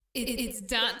It's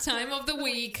that time of the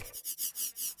week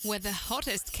where the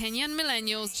hottest Kenyan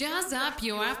millennials jazz up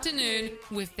your afternoon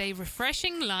with their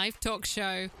refreshing live talk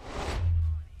show.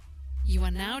 You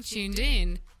are now tuned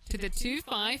in to the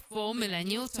 254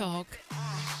 Millennial Talk.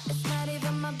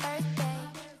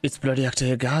 It's Bloody Actor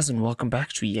here, guys, and welcome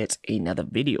back to yet another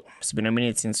video. It's been a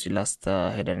minute since we last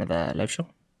had another live show.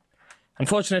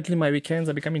 Unfortunately, my weekends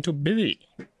are becoming too busy.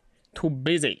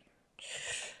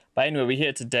 But anyway, we're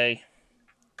here today,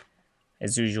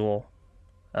 as usual.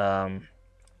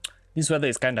 This weather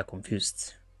is kind of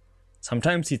confused.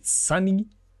 Sometimes it's sunny,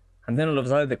 and then all of a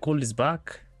sudden the cold is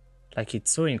back. Like,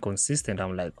 it's so inconsistent.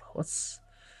 I'm like, what's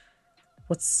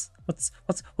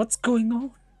going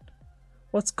on?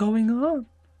 What's going on?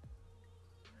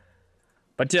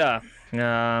 But yeah,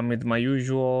 with my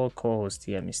usual co-host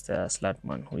here, Mr.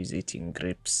 Slatman, who is eating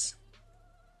grapes.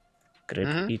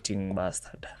 Eating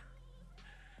bastard.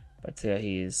 But yeah,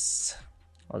 he is.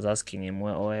 I was asking him,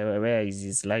 where is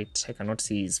his light? I cannot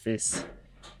see his face.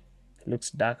 He looks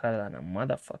darker than a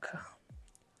motherfucker.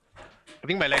 I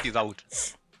think my light is out.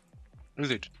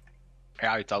 Is it?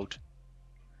 Yeah, it's out.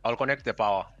 I'll connect the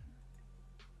power.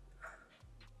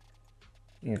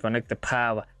 You connect the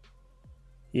power.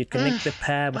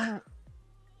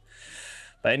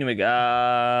 But anyway,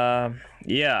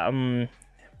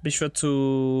 be sure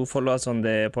to follow us on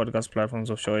the podcast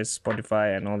platforms of choice,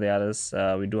 Spotify and all the others.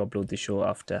 We do upload the show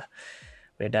after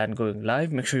we're done going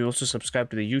live. Make sure you also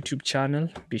subscribe to the YouTube channel.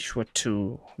 Be sure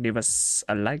to leave us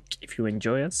a like if you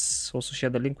enjoy us. Also share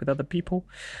the link with other people.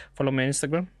 Follow me on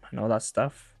Instagram and all that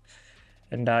stuff.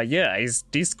 And is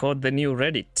Discord the new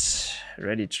Reddit?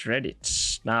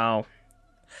 Reddit. Now,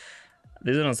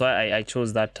 the reason why I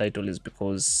chose that title is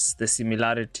because the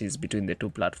similarities between the two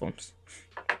platforms.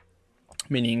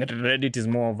 Meaning Reddit is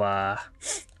more of a...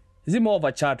 Is it more of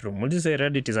a chat room? Would you say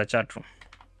Reddit is a chat room?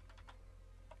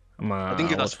 I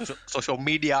think it's a social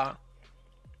media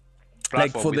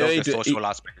like platform for without the social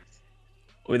aspect.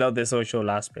 Without the social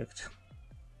aspect.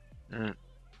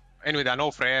 Anyway, there are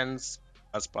no friends,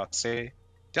 as per se.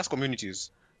 Just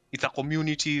communities. It's a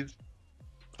community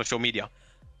social media.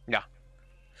 Yeah.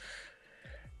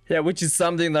 Yeah, which is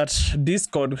something that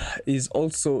Discord is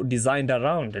also designed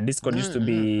around. Discord used to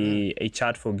be a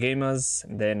chat for gamers.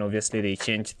 Then obviously they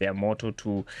changed their motto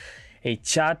to a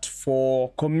chat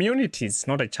for communities.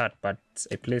 Not a chat, but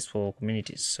a place for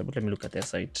communities. So let me look at their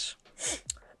site.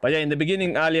 But yeah, in the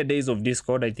beginning, earlier days of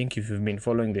Discord, I think if you've been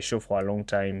following the show for a long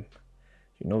time,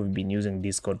 you know we've been using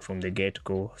Discord from the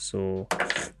get-go. So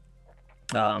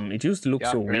it used to look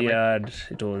so weird.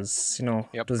 It was,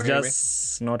 it was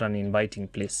just not an inviting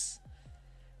place.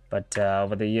 But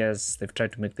over the years, they've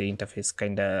tried to make the interface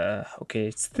kind of okay.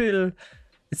 It's still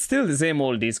the same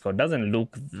old Discord. Doesn't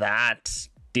look that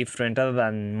different, other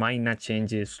than minor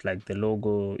changes. Like the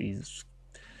logo is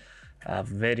a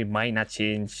very minor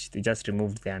change. They just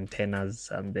removed the antennas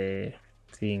and the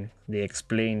thing. They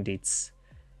explained it's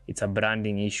a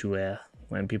branding issue where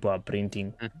when people are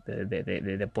printing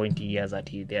the pointy ears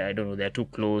at it, I don't know, they're too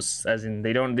close, as in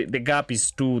the gap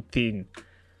is too thin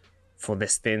for the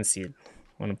stencil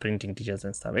on printing t-shirts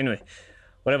and stuff. Anyway,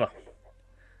 whatever.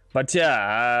 But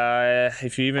yeah,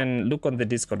 if you even look on the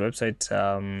Discord website,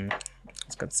 as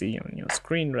you can see on your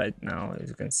screen right now, as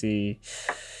you can see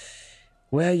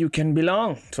where you can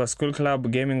belong to a school club,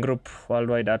 gaming group,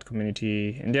 worldwide art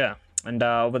community, and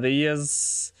over the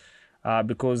years,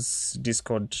 because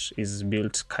Discord is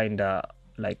built kind of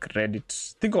like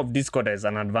Reddit. Think of Discord as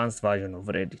an advanced version of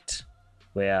Reddit,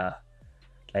 where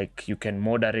like you can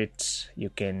moderate,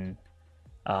 you can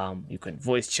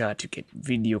voice chat, you can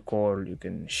video call, you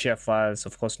can share files.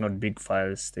 Of course, not big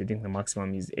files. I think the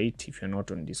maximum is 8 if you're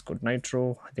not on Discord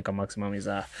Nitro. I think a maximum is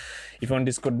if you're on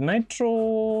Discord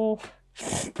Nitro,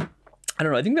 I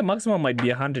don't know. I think the maximum might be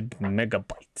 100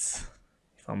 megabytes,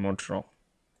 if I'm not wrong.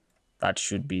 That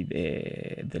should be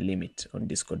the limit on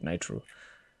Discord Nitro.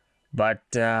 But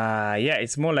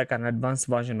it's more like an advanced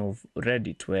version of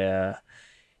Reddit where,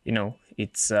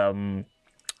 it's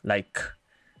like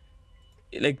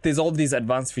there's all these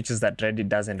advanced features that Reddit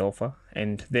doesn't offer.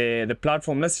 And the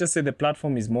platform, let's just say the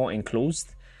platform is more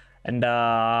enclosed. And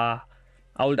I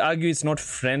would argue it's not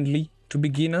friendly to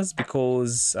beginners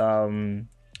because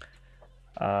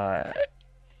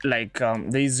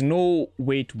there is no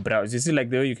way to browse. You see,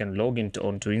 like the way you can log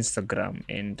onto Instagram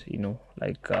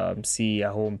and see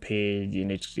a home page,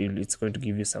 and it's going to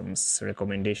give you some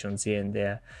recommendations here and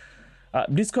there.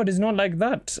 Discord is not like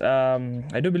that.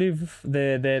 I do believe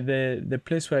the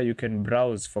place where you can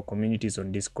browse for communities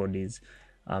on Discord is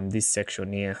this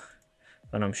section here,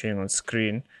 that I'm showing on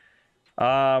screen.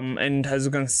 And as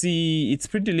you can see, it's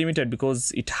pretty limited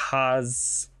because it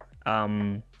has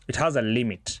it has a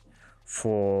limit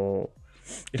for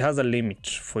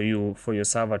your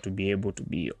server to be able to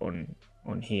be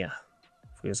on here,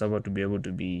 for your server to be able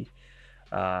to be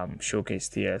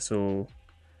showcased here. So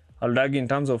I'll argue in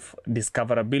terms of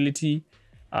discoverability,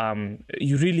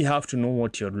 you really have to know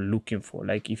what you're looking for.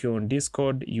 Like if you're on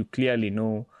Discord, you clearly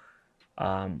know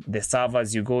the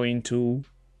servers you go into,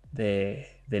 the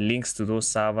links to those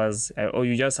servers, or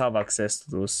you just have access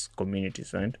to those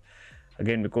communities, right?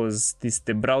 Again, because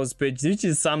the browse page, which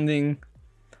is something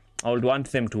I would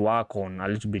want them to work on a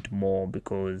little bit more,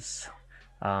 because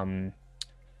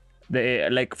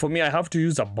like for me, I have to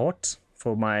use a bot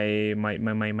for my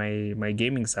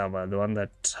gaming server, the one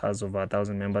that has over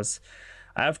 1,000 members.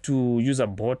 I have to use a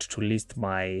bot to list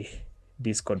my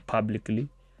Discord publicly,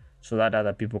 so that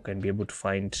other people can be able to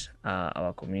find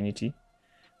our community,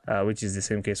 which is the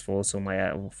same case for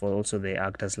also the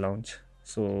Actors Lounge.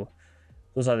 So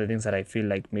those are the things that I feel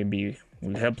like maybe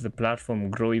will help the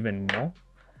platform grow even more,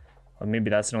 or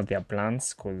maybe that's not their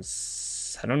plans,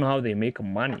 because I don't know how they make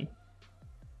money.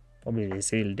 Probably they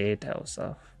sell data or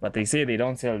stuff, but they say they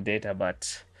don't sell data.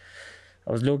 But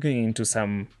I was looking into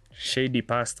some shady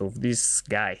past of this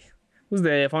guy who's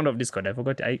the founder of Discord.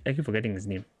 I keep forgetting his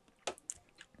name.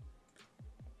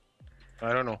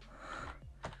 I don't know.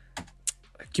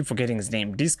 I keep forgetting his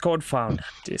name. Discord founder.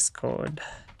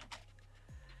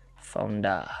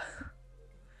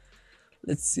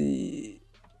 Let's see.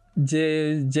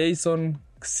 Jason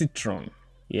Citron.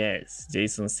 Yes,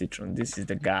 Jason Citron. This is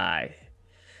the guy,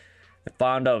 the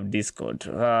founder of Discord.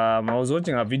 I was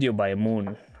watching a video by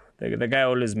Moon. The guy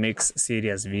always makes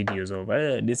serious videos of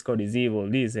Discord is evil,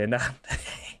 this and that.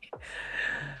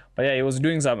 But yeah, he was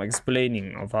doing some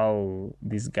explaining of how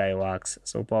this guy works.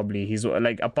 So probably he's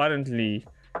like, apparently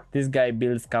this guy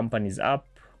builds companies up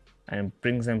and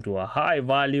brings them to a high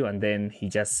value, and then he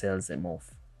just sells them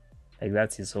off. Like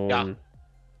that's his whole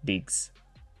digs.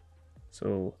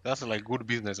 So that's like good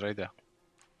business right there.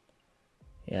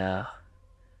 Yeah,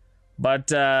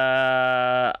 but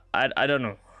I don't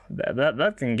know.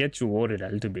 That can get you worried a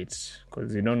little bit,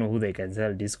 because you don't know who they can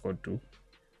sell Discord to.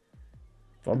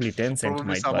 Probably Tencent Probably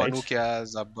might someone buy who it.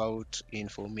 cares about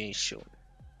information.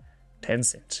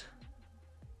 Tencent.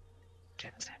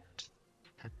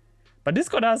 But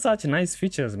Discord has such nice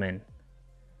features, man.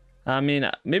 I mean,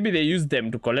 maybe they use them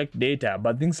to collect data,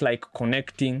 but things like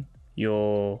connecting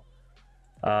your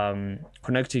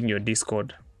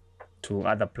Discord to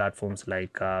other platforms,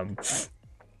 like I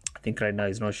think right now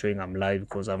it's not showing I'm live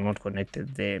because I'm not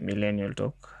connected the Millennial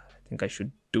Talk. I think I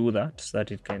should do that so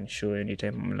that it can show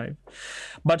anytime I'm live.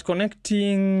 But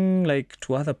connecting like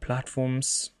to other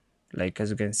platforms, like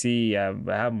as you can see, I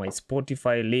have my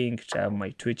Spotify linked, I have my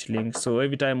Twitch link. So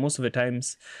every time, most of the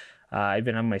times, I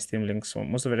even have my Steam link. So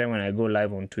most of the time when I go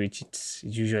live on Twitch, it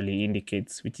usually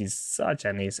indicates, which is such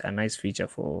a nice feature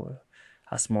for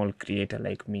a small creator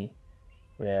like me,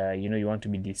 where you want to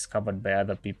be discovered by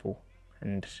other people.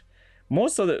 And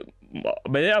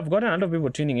but yeah, I've gotten a lot of people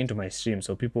tuning into my stream.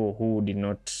 So people who did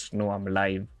not know I'm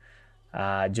live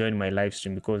joined my live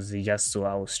stream because they just saw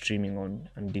I was streaming on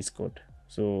Discord.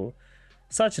 So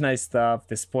such nice stuff.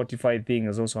 The Spotify thing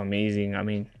is also amazing. I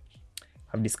mean,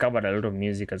 I've discovered a lot of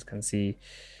music, as you can see.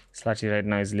 Slutty right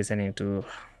now is listening to,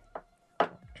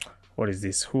 what is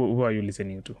this? Who are you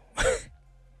listening to?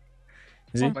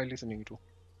 What am I listening to?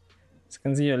 As you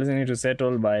can see, you're listening to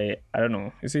Settle by, I don't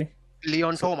know, you see?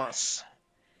 Leon Thomas.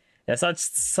 Yeah,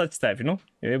 such type,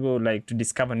 You're able like to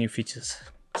discover new features.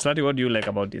 Slutty, what do you like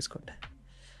about Discord?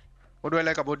 What do I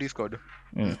like about Discord?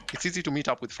 It's easy to meet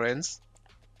up with friends.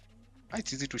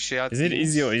 It's easy to share. Is it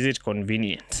easy or is it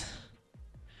convenient?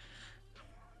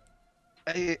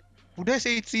 Would I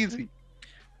say it's easy?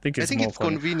 I think it's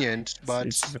convenient, but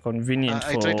it's convenient.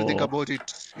 I try to think about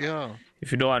it. Yeah.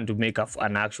 If you don't want to make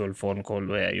an actual phone call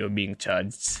where you're being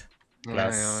charged,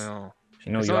 plus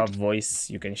you have voice,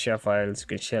 you can share files, you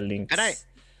can share links. And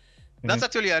that's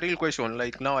actually a real question.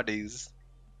 Like nowadays,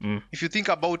 if you think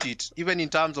about it, even in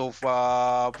terms of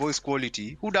voice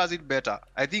quality, who does it better?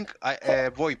 I think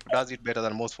VoIP does it better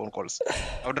than most phone calls.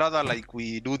 I would rather like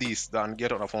we do this than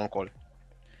get on a phone call,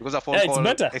 because a phone call, it's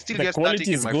better. I still The get quality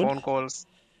static is in my good. phone calls.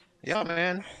 Yeah,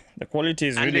 man. The quality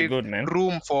is really good, man.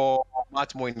 Room for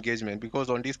much more engagement,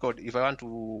 because on Discord, if I want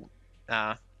to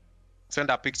send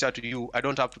a picture to you, I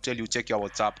don't have to tell you check your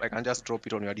WhatsApp. I can just drop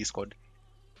it on your Discord.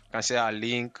 You can share a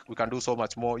link. We can do so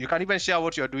much more. You can even share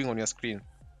what you're doing on your screen.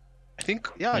 I think,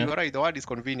 you're right. The word is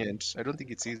convenient. I don't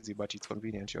think it's easy, but it's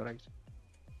convenient. You're right.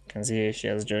 You can see Heshi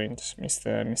has joined.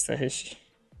 Mr. Heshi.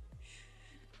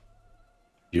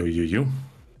 Yo.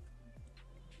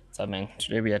 So, man,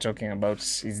 today we are talking about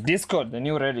is Discord, the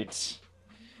new Reddit.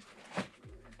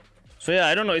 So yeah,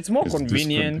 I don't know. It's more Is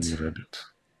convenient. Discord the Reddit?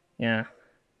 Yeah.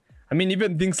 I mean,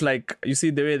 even things like, you see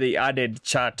the way they added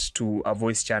chat to a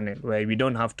voice channel where we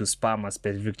don't have to spam a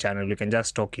specific channel. We can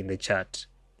just talk in the chat,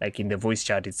 like in the voice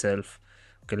chat itself.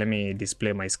 Okay, let me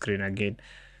display my screen again.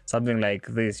 Something like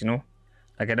this, you know?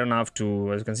 Like I don't have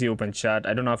to, as you can see, open chat.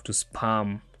 I don't have to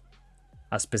spam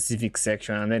a specific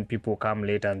section and then people come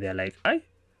later and they're like,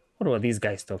 what were these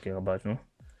guys talking about, no?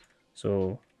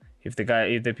 So if the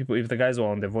guys were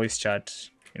on the voice chat,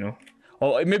 you know,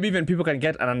 or maybe even people can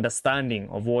get an understanding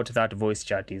of what that voice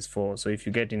chat is for. So if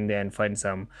you get in there and find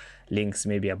some links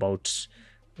maybe about,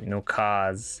 you know,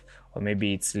 cars, or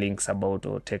maybe it's links about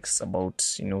or texts about,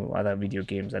 you know, other video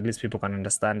games, at least people can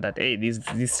understand that, hey,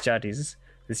 this chat is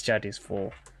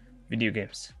for video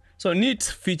games. So neat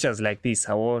features like this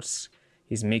are what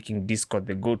is making Discord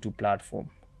the go-to platform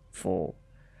for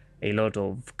a lot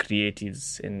of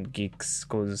creatives and geeks.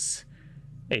 Because,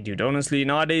 hey, dude, honestly,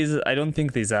 nowadays, I don't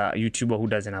think there's a YouTuber who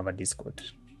doesn't have a Discord.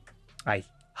 I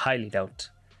highly doubt.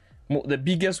 The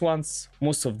biggest ones,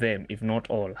 most of them, if not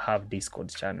all, have Discord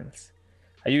channels.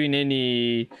 Are you in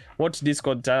any... What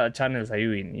Discord channels are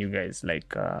you in, you guys,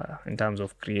 like, in terms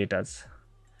of creators?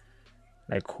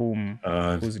 Like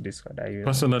whose Discord are you in?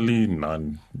 Personally,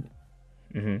 none.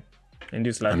 Mm-hmm. And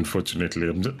you, Slav? Unfortunately,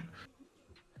 I'm just...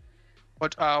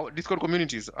 But Discord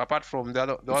communities, apart from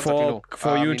the ones that you know. For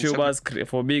YouTubers,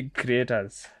 for big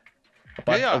creators.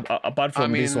 Apart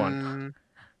from this one.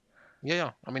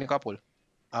 Yeah. I'm in a couple.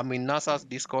 I'm in NASA's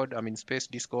Discord. I'm in Space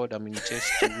Discord. I'm in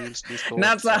Chess to Wheels Discord.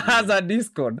 NASA has a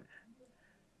Discord.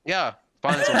 Yeah,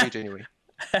 fans of it anyway.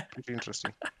 Pretty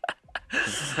interesting.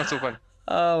 Not so fun.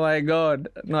 Oh my god.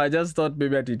 No, I just thought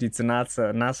maybe it's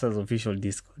NASA's official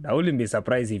Discord. I wouldn't be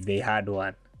surprised if they had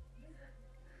one.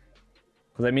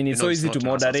 Because I mean, it's so easy to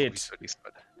moderate.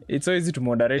 It's so easy to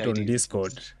moderate on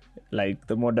Discord. Like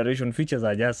the moderation features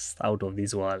are just out of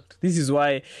this world. This is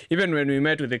why even when we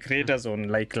met with the creators on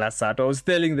like Classat, I was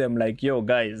telling them like, yo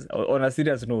guys, on a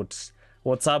serious note,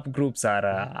 WhatsApp groups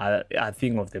are a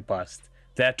thing of the past.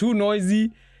 They are too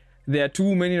noisy. There are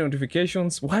too many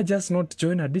notifications. Why just not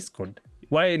join a Discord?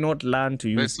 Why not learn to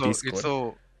use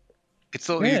Discord? It's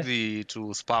so easy to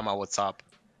spam a WhatsApp.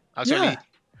 Actually,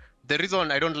 the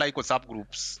reason I don't like WhatsApp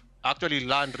groups, I actually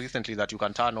learned recently that you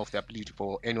can turn off the ability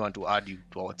for anyone to add you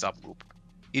to a WhatsApp group.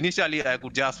 Initially, I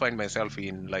could just find myself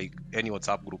in like any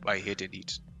WhatsApp group. I hated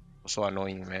it. It was so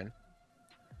annoying, man.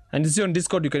 And you see on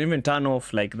Discord, you can even turn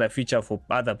off like the feature for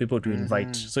other people to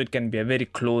invite, so it can be a very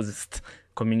closed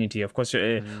community. Of course,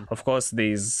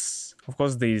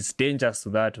 there's dangers to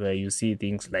that where you see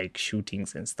things like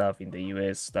shootings and stuff in the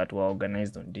US that were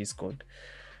organized on Discord.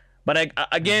 But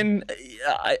I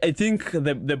think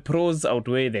the pros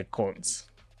outweigh the cons,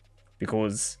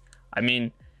 because I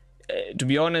mean, to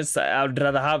be honest, I would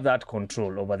rather have that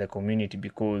control over the community,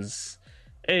 because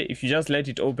if you just let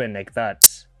it open like that,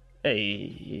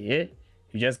 you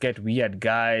just get weird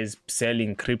guys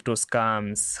selling crypto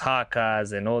scams,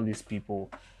 hackers, and all these people,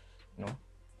 you know.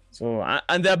 So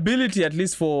and the ability, at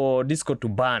least for Discord, to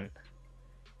ban.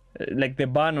 Like the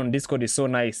ban on Discord is so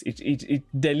nice. It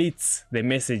deletes the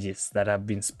messages that have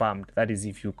been spammed. That is,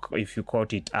 if you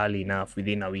caught it early enough,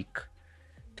 within a week,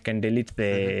 it can delete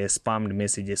the spammed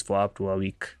messages for up to a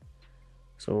week.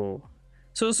 So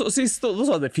see, those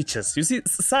are the features. You see,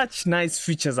 such nice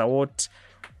features are what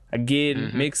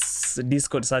again makes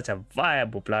Discord such a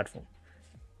viable platform.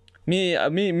 Me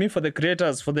for the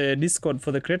creators, for the Discord,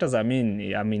 for the creators, I'm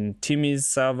in Timmy's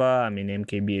server, I'm in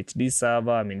MKBHD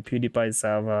server, I'm in PewDiePie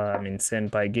server, I'm in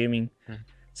Senpai Gaming.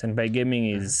 Senpai Gaming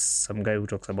is some guy who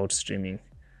talks about streaming.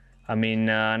 I'm in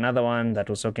another one that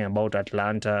was talking about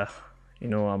Atlanta. You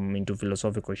know, I'm into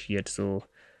philosophical shit, so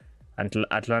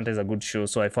Atlanta is a good show.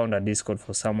 So I found a Discord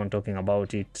for someone talking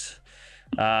about it.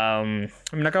 I'm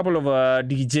in a couple of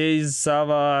DJs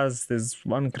servers. There's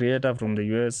one creator from the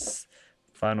US.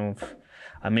 Fan of,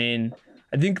 I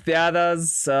think the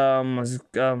others, I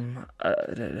don't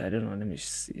know, let me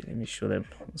show them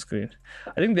on screen.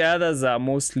 I think the others are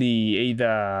mostly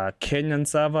either Kenyan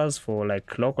servers for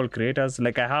like local creators.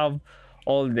 Like I have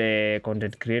all the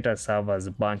content creator servers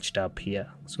bunched up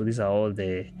here. So these are all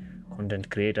the content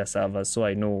creator servers. So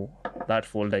I know that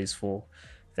folder is for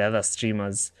the other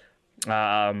streamers.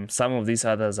 Some of these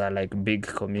others are like big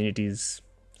communities.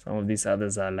 Some of these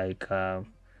others are like,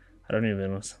 I don't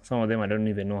even know. Some of them, I don't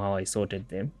even know how I sorted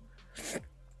them.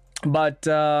 But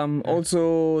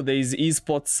also, there is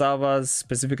esports servers,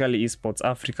 specifically esports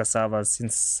Africa servers,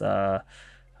 since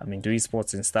I'm into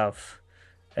esports and stuff.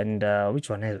 And which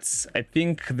one else? I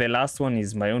think the last one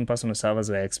is my own personal servers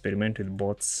where I experiment with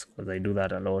bots, because I do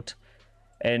that a lot.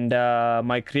 And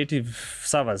my creative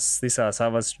servers, these are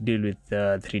servers to deal with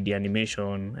 3D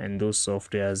animation and those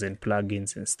softwares and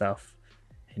plugins and stuff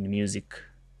and music.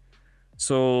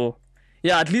 So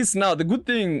yeah, at least now the good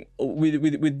thing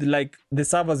with like the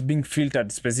servers being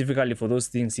filtered specifically for those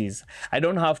things is I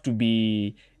don't have to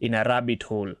be in a rabbit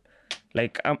hole.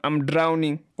 Like I'm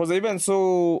drowning, because even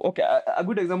so, okay, a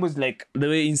good example is like the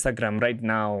way Instagram right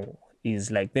now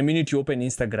is. Like the minute you open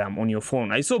Instagram on your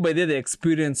phone, I saw by there the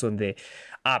experience on the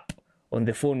app on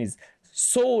the phone is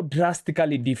so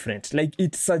drastically different. Like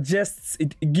it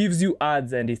gives you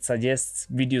ads and it suggests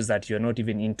videos that you're not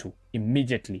even into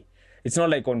immediately. It's not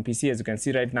like on PC, as you can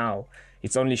see right now,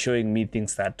 it's only showing me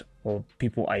things that, or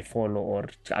people I follow or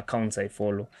accounts I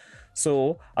follow.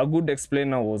 So a good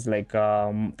explainer was like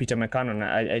Peter McKinnon.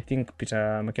 I think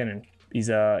Peter McKinnon is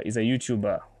a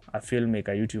YouTuber, a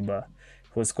filmmaker YouTuber,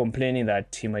 who was complaining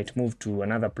that he might move to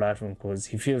another platform because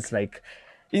he feels like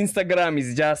Instagram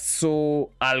is just so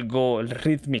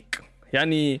algorithmic.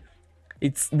 Yani,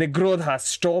 the growth has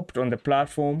stopped on the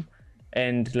platform,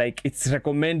 and like it's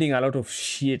recommending a lot of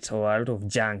shit or a lot of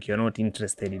junk you're not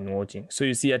interested in watching. So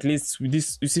you see, at least with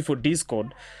this, you see for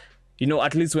Discord, you know,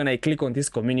 at least when I click on this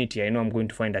community, I know I'm going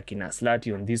to find Akina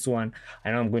Slati on this one.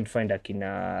 I know I'm going to find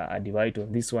Akina Adivite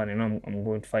on this one. I know I'm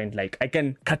going to find, like, I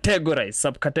can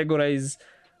subcategorize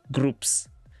groups,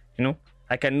 you know.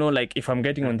 I can know, like, if I'm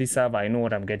getting on this server, I know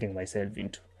what I'm getting myself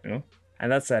into, you know.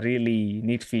 And that's a really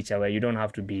neat feature where you don't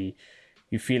have to be,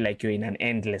 you feel like you're in an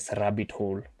endless rabbit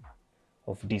hole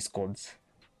of Discords.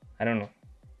 I don't know.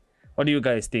 What do you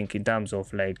guys think in terms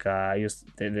of, like,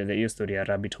 the story, a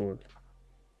rabbit hole?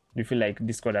 Do you feel like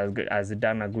Discord has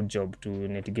done a good job to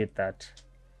mitigate that?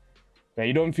 Where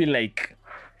you don't feel like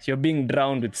you're being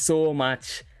drowned with so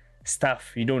much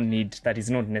stuff you don't need, that is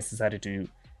not necessary to you,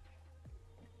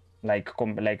 like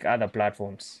other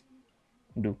platforms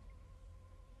do.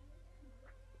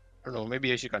 I don't know. Maybe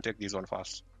Yeshi can take this one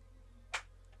first.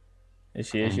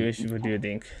 Yeshi, what do you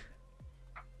think?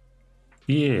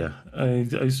 Yeah,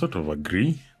 I sort of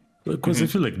agree. Because I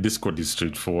feel like Discord is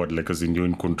straightforward, like as in you're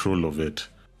in control of it.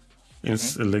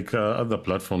 Like other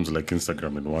platforms like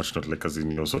Instagram and whatnot, like as in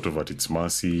you're sort of at its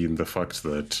mercy in the fact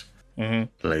that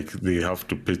like they have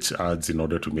to pitch ads in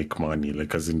order to make money.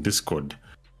 Like as in Discord,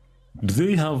 do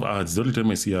they have ads? The only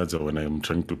time I see ads are when I'm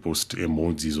trying to post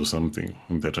emojis or something.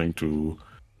 And they're trying to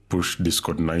push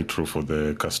Discord Nitro for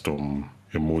the custom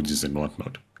emojis and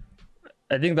whatnot.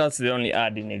 I think that's the only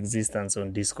ad in existence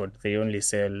on Discord. They only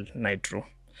sell Nitro.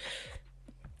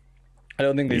 I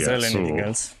don't think they sell anything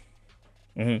else.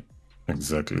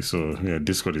 Exactly. So yeah,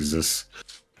 Discord is just,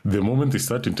 the moment they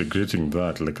start integrating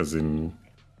that, like as in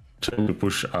trying to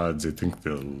push ads, I think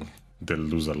they'll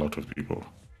lose a lot of people.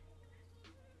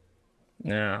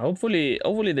 Yeah, hopefully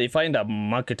they find a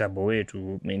marketable way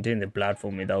to maintain the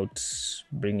platform without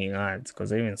bringing ads,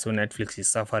 because even so Netflix is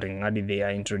suffering. They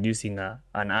are introducing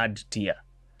an ad tier,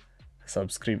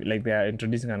 like they are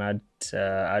introducing an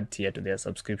ad tier to their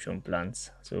subscription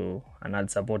plans. So an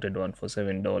ad supported one for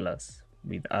 $7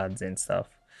 with ads and stuff.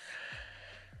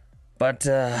 But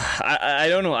I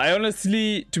don't know. I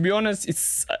honestly, to be honest,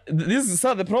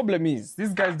 the problem is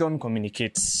these guys don't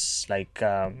communicate. Like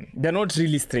they're not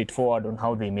really straightforward on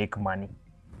how they make money.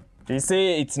 They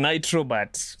say it's Nitro,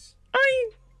 but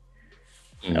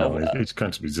it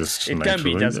can't be just Nitro. It can't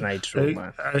be just Nitro,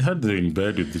 man. I had the in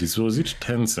bed with this. Was it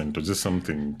Tencent or just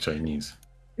something Chinese?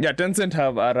 Yeah, Tencent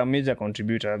are a major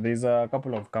contributor. There's a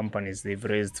couple of companies they've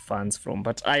raised funds from,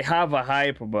 but there's a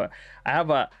high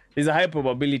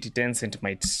probability Tencent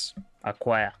might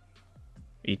acquire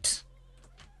it,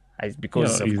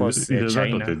 because of course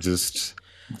China. They're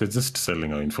just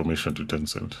selling our information to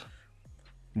Tencent.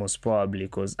 Most probably,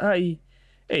 because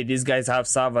these guys have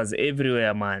servers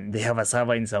everywhere, man. They have a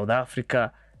server in South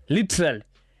Africa, literally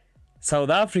South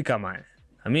Africa, man.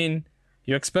 I mean,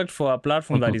 you expect for a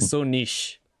platform that is so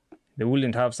niche, they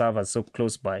wouldn't have servers so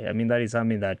close by. I mean, that is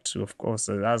something that, of course,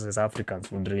 us as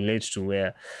Africans would relate to,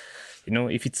 where, you know,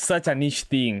 if it's such a niche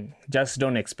thing, just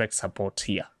don't expect support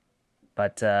here.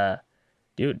 But,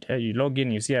 dude, you log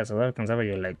in, you see a South African server,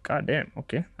 you're like, God damn,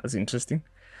 okay, that's interesting.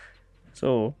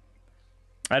 So,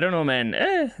 I don't know, man.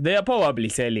 They are probably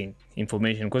selling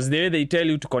information, because the way they tell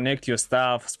you to connect your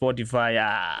stuff, Spotify,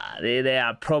 they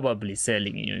are probably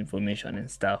selling your information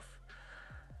and stuff.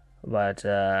 But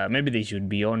maybe they should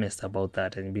be honest about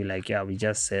that and be like, yeah, we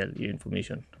just sell your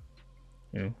information,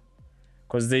 you know,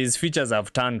 because these features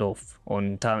I've turned off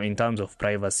in terms of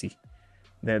privacy.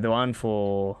 The one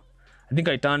for, I think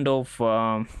I turned off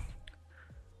I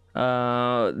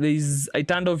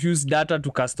turned off use data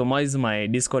to customize my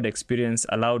Discord experience,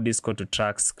 allow Discord to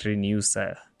track screen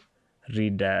user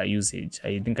read usage.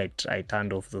 I think I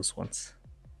turned off those ones.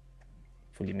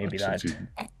 Fully, maybe that.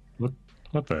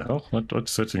 What the hell? What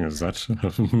setting is that?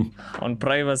 On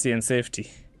privacy and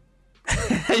safety.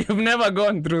 You've never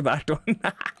gone through that one.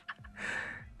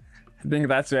 I think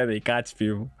that's where they catch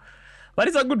people. But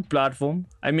it's a good platform.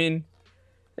 I mean,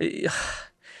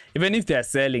 even if they're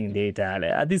selling data,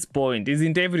 at this point,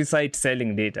 isn't every site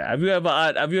selling data? Have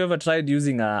you ever tried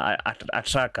using a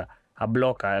tracker, a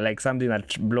blocker, like something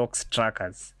that blocks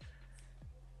trackers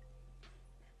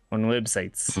on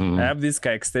websites? I have this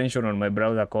extension on my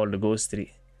browser called Ghost3,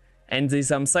 and there's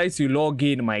some sites you log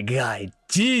in, my guy,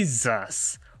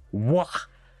 Jesus, wow,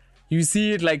 you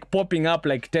see it like popping up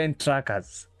like 10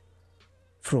 trackers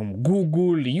from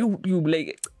Google, YouTube,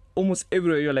 like almost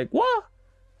everywhere. You're like, what?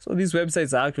 So these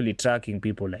websites are actually tracking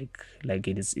people like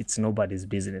it's nobody's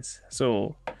business.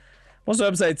 So most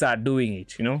websites are doing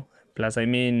it, you know. Plus, I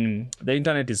mean, the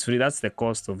internet is free. That's the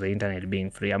cost of the internet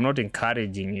being free. I'm not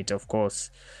encouraging it, of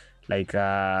course. Like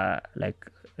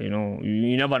you know,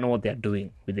 you never know what they're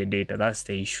doing with the data. That's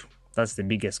the issue. That's the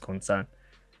biggest concern.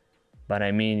 But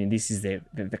I mean, this is the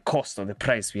cost or the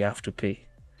price we have to pay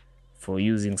for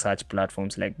using such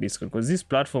platforms like Discord. Because this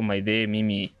platform,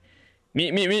 me,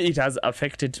 it has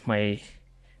affected my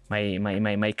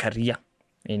career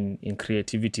in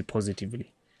creativity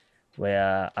positively,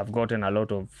 where I've gotten a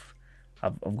lot of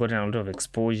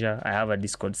exposure. I have a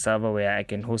Discord server where I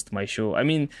can host my show. I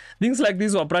mean, things like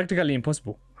this were practically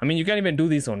impossible. I mean, you can't even do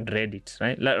this on Reddit,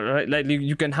 right? Like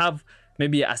you can have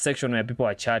maybe a section where people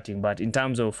are chatting, but in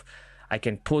terms of I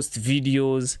can post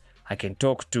videos, I can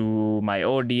talk to my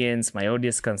audience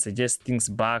can suggest things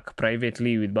back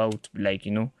privately without, like,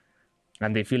 you know,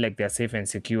 and they feel like they're safe and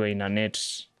secure in a net,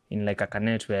 in like a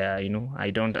net where, you know, I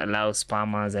don't allow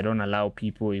spammers, I don't allow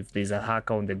people, if there's a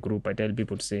hacker on the group, I tell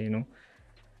people to say, you know,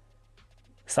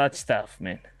 such stuff,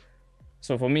 man.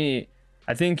 So for me,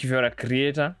 I think if you're a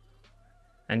creator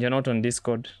and you're not on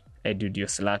Discord, hey dude, you're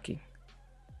slacking.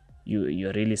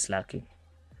 You're really slacking.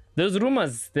 Those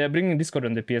rumors, they're bringing Discord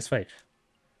on the PS5. I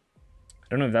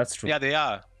don't know if that's true. Yeah, they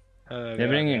are. They're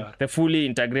bringing the fully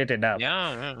integrated app.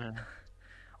 Yeah.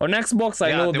 On Xbox,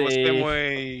 I know they was the same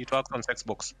way it works on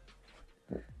Xbox.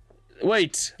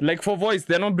 Wait, like for voice,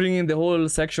 they're not bringing the whole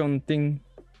section thing.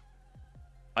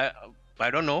 I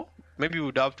don't know. Maybe we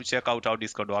would have to check out how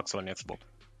Discord works on Xbox.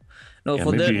 No, Yeah,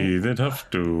 for maybe them, they'd have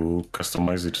to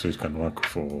customize it so it can work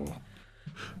for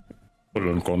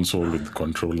on console with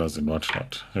controllers and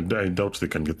whatnot. I doubt they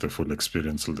can get the full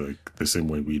experience like the same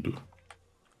way we do.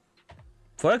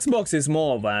 for Xbox, it's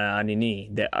more of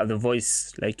the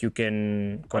voice. Like you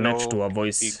can connect to a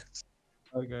voice.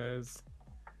 Hi guys.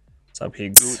 What's up,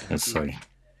 Higgs? Yes, sorry.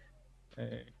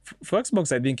 Hey. For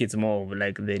Xbox, I think it's more of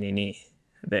like the Nini.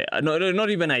 No,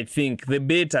 not even I think. The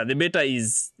beta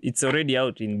is, it's already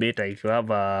out in beta.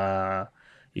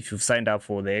 If you've signed up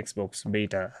for the Xbox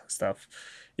beta stuff,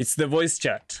 it's the voice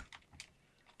chat.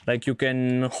 Like you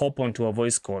can hop onto a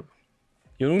voice call.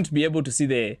 You won't be able to see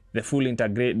the full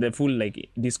like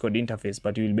Discord interface,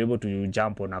 but you'll be able to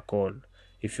jump on a call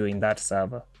if you're in that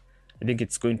server. I think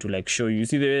it's going to like show you. You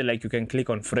see the way like you can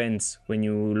click on friends when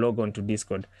you log on to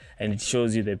Discord, and it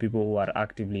shows you the people who are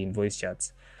actively in voice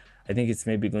chats. I think it's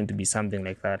maybe going to be something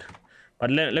like that.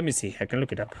 But let me see. I can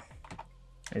look it up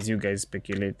as you guys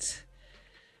speculate.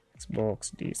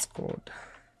 Xbox Discord.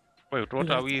 Wait, what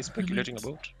are we speculating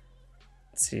about?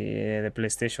 Let's see the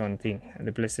PlayStation thing,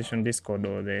 the PlayStation Discord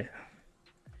or the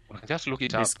Just look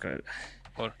it up. Discord.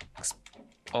 Or,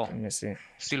 Let me see.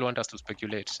 still want us to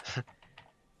speculate.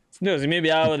 No, so maybe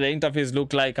how the interface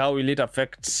look like, how will it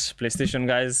affect PlayStation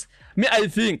guys? I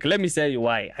think, let me tell you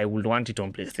why I would want it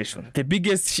on PlayStation. The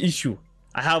biggest issue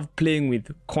I have playing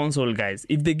with console guys,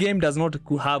 if the game does not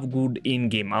have good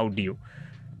in-game audio,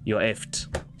 you're effed.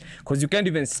 Because you can't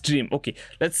even stream. Okay,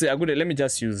 let's say, let me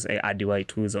just use Addy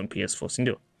White, who is on PS4.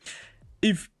 So,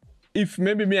 if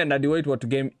maybe me and Addy White were to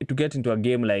get into a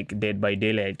game like Dead by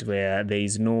Daylight where there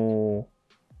is no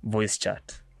voice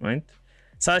chat, right?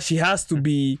 So she has to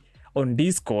be on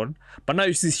Discord, but now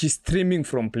you see she's streaming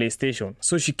from PlayStation,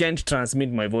 so she can't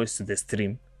transmit my voice to the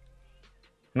stream.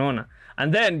 No.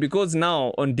 And then because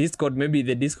now on Discord, maybe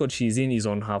the Discord she's in is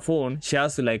on her phone, she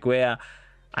has to like wear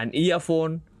an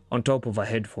earphone on top of a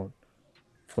headphone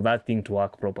for that thing to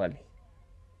work properly.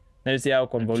 Now you see how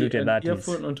convoluted that is.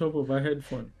 Earphone on top of a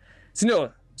headphone.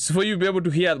 So for you to be able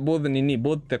to hear both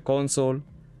the console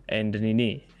and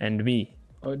Nini and me.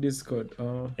 Or Discord.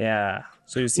 Yeah.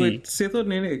 So you see. Wait, so I thought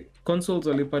nini consoles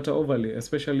walipata overlay,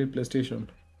 especially PlayStation.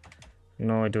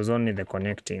 No, it was only the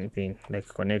connecting thing. Like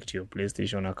connect your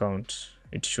PlayStation account.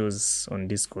 It shows on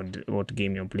Discord what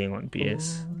game you're playing on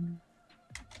PS.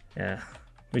 Yeah,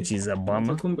 which is a So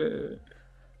bummer. kumbe,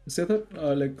 so I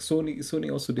thought like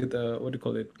Sony also did what do you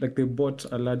call it? Like they bought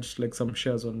a large like some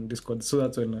shares on Discord, so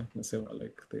that's when I say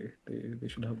like they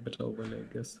should have better overlay,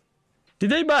 I guess. Did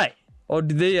they buy? Or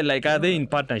did they like are they in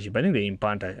partnership? I think they're in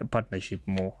partnership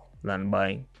more than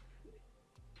buying.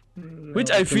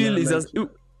 Which I feel is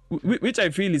which I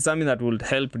feel is something that would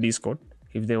help Discord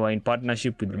if they were in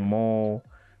partnership with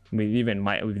even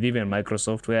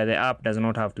Microsoft, where the app does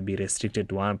not have to be restricted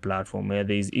to one platform, where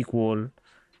there is equal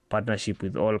partnership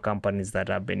with all companies that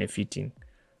are benefiting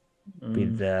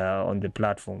with on the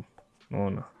platform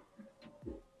owner.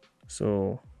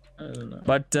 So, I don't know.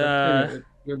 but Anyway,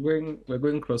 we're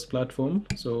going cross-platform,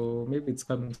 so maybe it's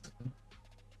coming soon.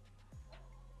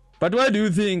 But why do you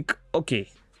think? Okay,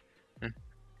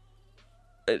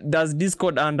 does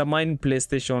Discord undermine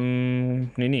PlayStation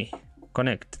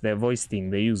Connect, the voice thing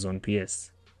they use on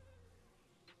PS?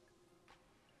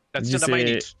 That's Would you just undermine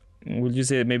say- it. Would you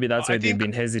say maybe that's I why they've think-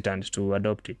 been hesitant to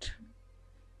adopt it?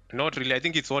 Not really. I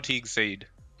think it's what Higgs said.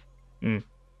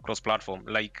 Cross-platform.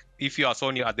 Like if you are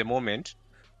Sony at the moment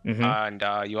and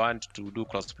you want to do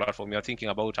cross-platform, you're thinking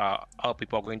about how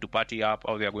people are going to party up,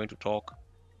 how they are going to talk,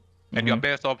 and your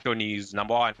best option is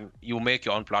number one, you make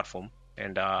your own platform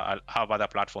and have other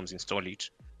platforms install it.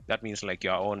 That means like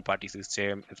your own party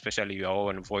system, especially your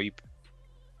own VoIP,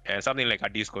 and something like a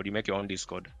Discord. You make your own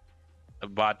Discord.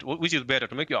 But which is better,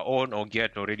 to make your own or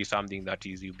get already something that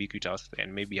is ubiquitous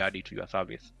and maybe add it to your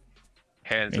service?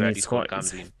 Hence, And where it's Discord co-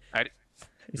 comes it's- in.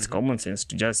 It's common sense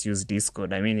to just use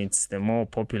Discord. I mean, it's the more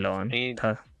popular one.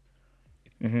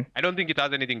 I don't think it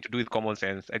has anything to do with common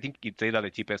sense. I think it's either the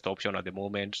cheapest option at the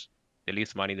moment, the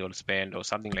least money they'll spend, or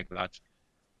something like that.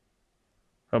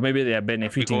 Or maybe they are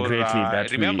benefiting Because, greatly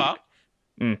that remember,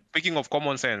 speaking of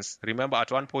common sense, remember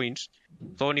at one point,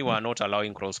 Sony were not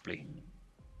allowing crossplay.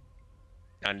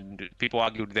 And people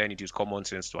argued then it is common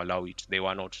sense to allow it. They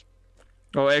were not.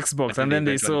 or Xbox, Until and then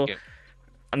they saw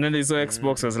eventually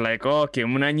Xbox was like, oh, okay,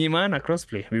 mnanyimana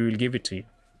crossplay, we will give it to you.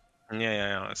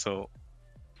 Yeah. So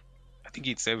I think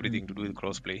it's everything to do with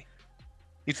crossplay.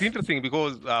 It's interesting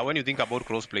because when you think about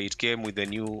crossplay, it came with the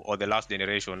new or the last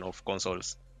generation of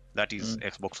consoles. That is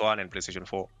Xbox One and PlayStation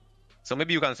 4. So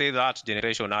maybe you can say that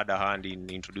generation had a hand in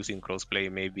introducing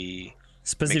crossplay, maybe making it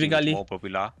Specifically, more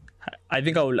popular. I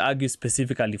think I will argue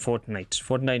specifically Fortnite.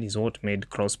 Fortnite is what made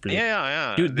crossplay.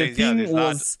 Yeah. Dude, the There's thing that.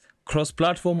 was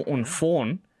cross-platform on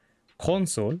phone,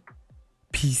 console,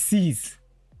 PCs.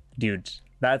 Dude,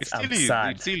 that's It still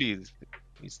absurd. is.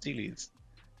 It still is.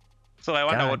 So I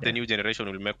wonder God what the damn. new generation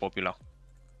will make popular.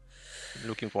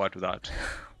 Looking forward to that.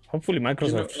 Hopefully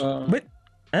Microsoft. But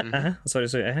sorry.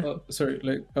 Sorry,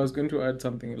 like I was going to add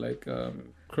something like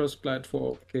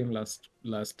cross-platform came last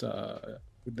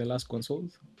with the last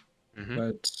consoles,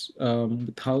 but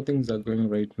with how things are going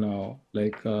right now,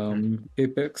 like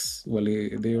Apex, well,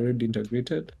 they already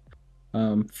integrated.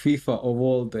 FIFA of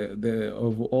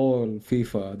all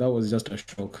FIFA, that was just a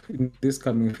shock. In this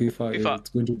coming FIFA, FIFA, it's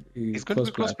going to be It's going to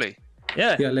be cross-plat. crossplay.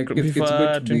 Yeah, like, if it's FIFA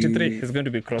going to 23 be- is going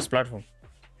to be cross-platform.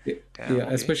 Yeah, Damn,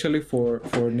 okay. especially for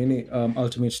Nini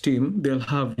Ultimate Team, they'll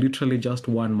have literally just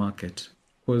one market.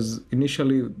 Because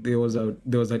initially there was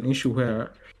an issue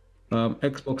where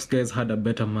Xbox guys had a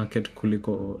better market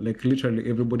kuliko, like literally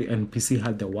everybody, and PC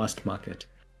had the worst market.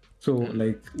 So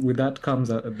like with that comes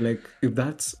like if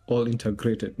that's all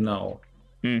integrated now,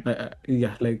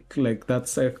 like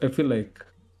that's I feel like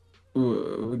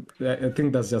I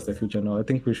think that's just the future now. I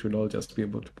think we should all just be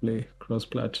able to play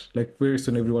cross-plat. Like very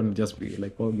soon, everyone will just be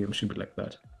like, all games should be like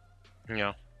that.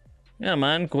 Yeah. Yeah,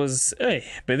 man, because, hey,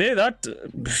 but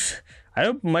I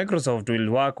hope Microsoft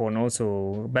will work on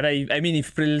also. But I mean,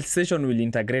 if PlayStation will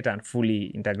integrate and fully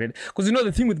integrate. Because,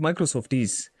 the thing with Microsoft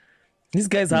is, these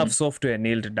guys have software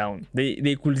nailed down.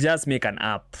 They could just make an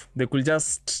app. They could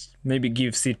just maybe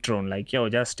give Citron, like, yo,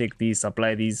 just take this,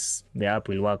 apply this, the app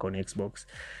will work on Xbox.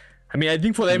 I mean, I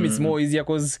think for them it's more easier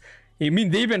because, they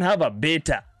even have a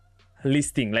beta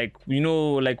listing, like,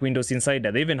 like Windows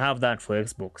Insider. They even have that for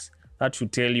Xbox. That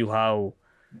should tell you how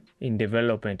in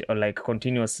development or like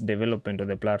continuous development of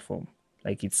the platform.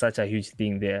 Like, it's such a huge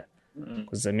thing there.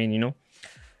 Because, I mean,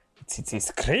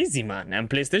 it's crazy, man. And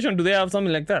PlayStation, do they have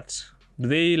something like that? Do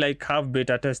they like have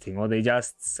beta testing, or they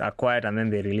just acquired and then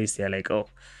they release? They're like, oh,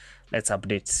 let's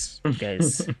update,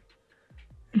 guys.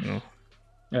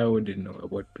 I wouldn't know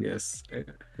about PS.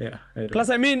 Yeah. I don't Plus,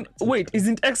 I mean, wait,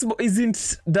 isn't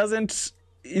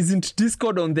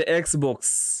Discord on the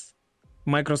Xbox?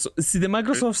 Microsoft. See, the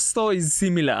Microsoft store is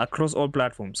similar across all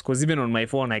platforms. Because even on my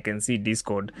phone, I can see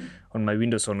Discord on my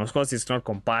Windows phone. Of course, it's not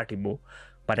compatible,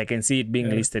 but I can see it being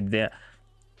listed there.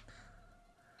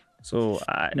 So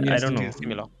I don't know. It is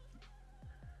similar.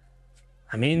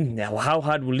 I mean, how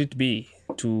hard will it be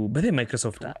to? But then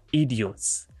Microsoft are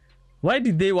idiots. Why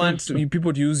did they want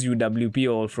people to use UWP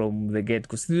all from the get?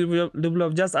 Because they will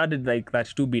have just added like that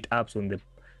 2-bit apps on the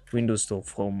Windows Store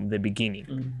from the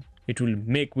beginning. It will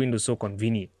make Windows so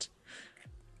convenient.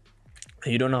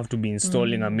 You don't have to be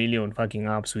installing a million fucking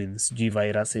apps with G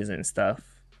viruses and stuff.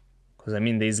 Because I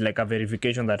mean, there's like a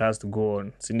verification that has to go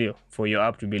on, for your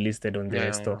app to be listed on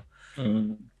their store. I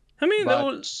mean,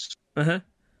 But uh-huh.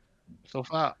 so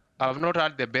far, I've not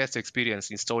had the best experience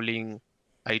installing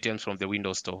items from the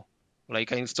Windows Store.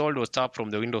 Like I installed those tab from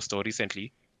the Windows Store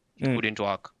recently. It couldn't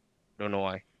work. Don't know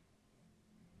why.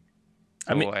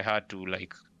 So I had to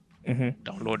like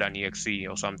download an exe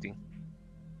or something.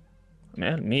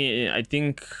 Man,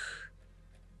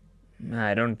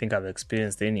 I don't think I've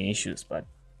experienced any issues, but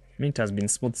it has been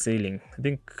smooth sailing. I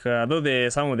think though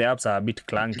some of the apps are a bit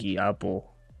clunky, Apple.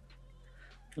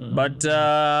 But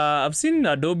I've seen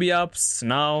Adobe apps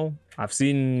now. I've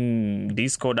seen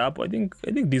Discord app. I think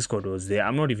Discord was there.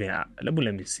 I'm not even. Let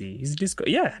me see. Is Discord?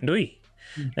 Yeah, Ndoi.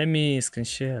 Let me screen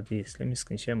share this. Let me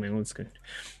screen share my own screen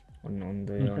on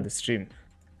the stream.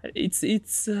 It's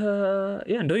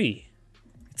Ndoi.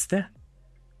 It's there.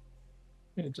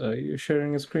 Are you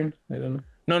sharing a screen? I don't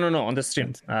know. No, on the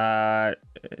stream.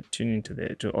 Tune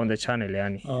into on the channel,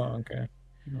 yani. Oh,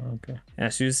 okay.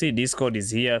 As you see, Discord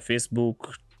is here,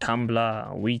 Facebook,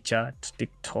 Tumblr, WeChat,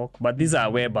 TikTok. But these are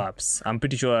web apps. I'm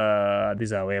pretty sure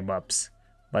these are web apps.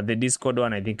 But the Discord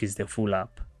one, I think, is the full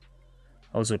app.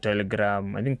 Also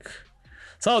Telegram. I think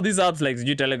some of these apps like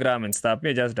Telegram and stuff,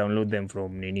 you just download them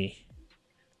from the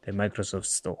Microsoft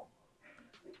Store.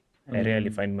 I rarely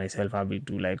find myself able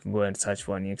to like go and search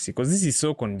for an exe because this is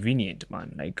so convenient,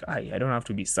 man. Like I don't have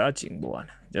to be searching, boy.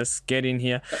 Just get in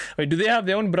here. Wait, do they have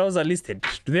their own browser listed?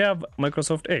 Do they have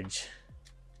Microsoft Edge?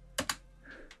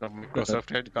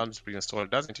 Microsoft Edge comes pre-installed,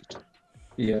 doesn't it?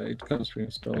 Yeah, it comes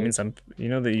pre-installed. I mean,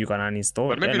 that you can uninstall.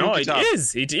 But maybe no, look it it up.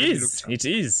 is. It is. It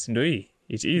is. Ndoi.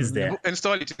 It is there.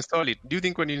 Install it. Do you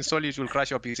think when you install it will crash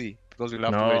your PC? Because you'll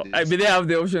have to No, read it. I mean they have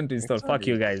the option to install. Fuck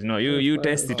you guys. No, you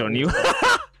test it on you.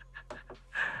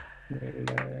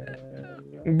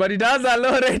 But it has a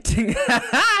low rating.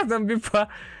 Some people,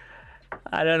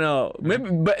 I don't know. Maybe,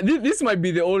 but this might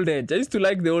be the old Edge. I used to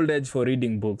like the old Edge for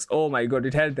reading books. Oh my god,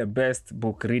 it had the best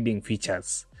book reading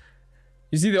features.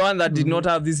 You see the one that did not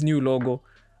have this new logo?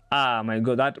 Ah my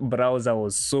god, that browser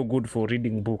was so good for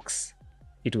reading books.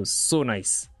 It was so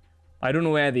nice. I don't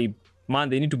know where they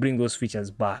need to bring those features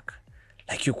back.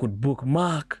 Like you could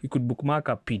bookmark a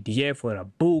PDF or a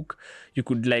book. You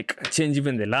could like change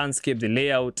even the landscape, the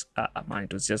layout. Man,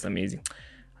 it was just amazing.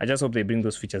 I just hope they bring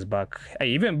those features back.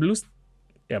 Even Blue.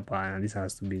 This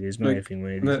has to be. There's no effing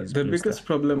way. The biggest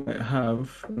problem I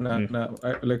have now,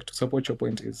 like to support your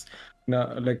point is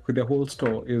now, like with the whole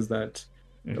store is that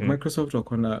Microsoft are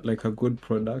gonna like a good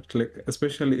product, like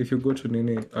especially if you go to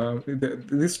Nini.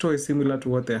 This store is similar to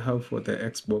what they have for the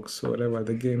Xbox or whatever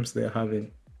the games they're having.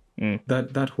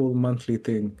 That whole monthly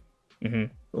thing.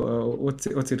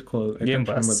 What's it called? I Game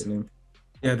can't Pass. remember the name.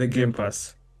 Yeah, the Game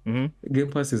Pass.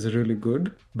 Game Pass is really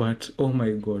good, but oh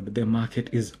my god, the market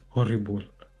is horrible,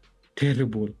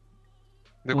 terrible.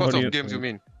 The cost of games, you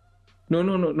mean? No,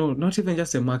 not even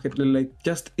just the market. Like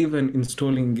just even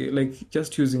installing, like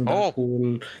just using that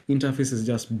whole interface is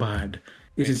just bad.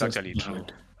 It's actually just true.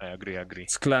 bad. I agree.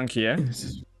 It's clunky, yeah?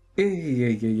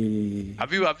 Yeah.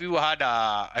 Have you had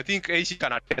I think Heishi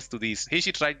can attest to this.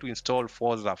 Heishi tried to install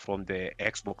Forza from the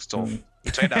Xbox store.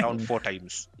 He tried around 4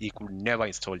 times. He could never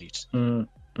install it.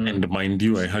 And mind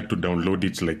you, I had to download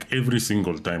it like every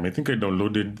single time. I think I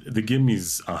downloaded, the game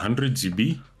is 100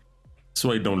 GB.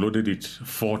 So I downloaded it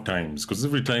 4 times because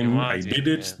every time I did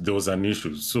it, there was an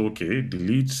issue. So, okay,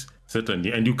 delete,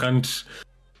 certainly. And you can't,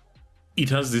 it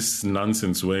has this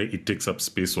nonsense where it takes up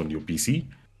space on your PC.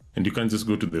 And you can't just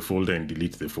go to the folder and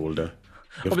delete the folder.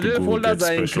 You have But to the go folders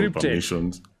get are special encrypted.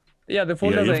 permissions. Yeah, the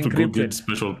folders you are have to go get encrypted.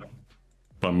 special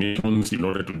permissions in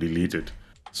order to delete it.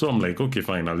 So I'm like, okay,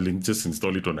 fine, I'll just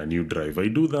install it on a new drive. I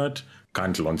do that,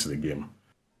 can't launch the game.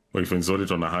 Or if I install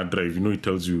it on a hard drive, it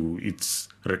tells you it's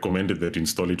recommended that you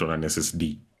install it on an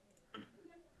SSD.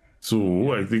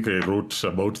 So I think I wrote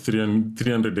about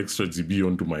 300 extra GB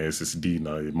onto my SSD in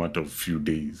a matter of few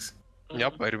days.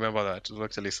 Yep, I remember that. It was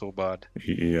actually so bad.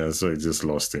 Yeah, so I just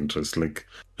lost interest. Like,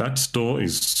 that store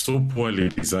is so poorly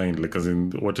designed. Like, as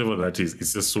in, whatever that is,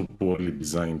 it's just so poorly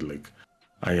designed. Like,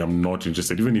 I am not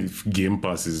interested. Even if Game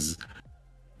Pass is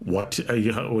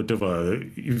whatever,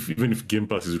 even if Game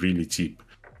Pass is really cheap,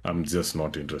 I'm just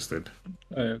not interested.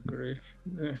 I agree.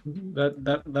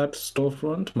 That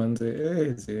storefront, man,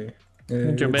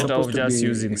 You're better off just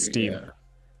using Steam.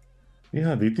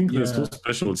 Yeah, they think they're so Yeah.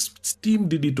 special. Steam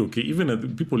did it okay.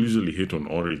 Even people usually hate on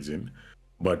Origin,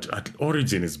 but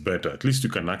Origin is better. At least you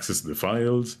can access the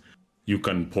files. You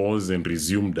can pause and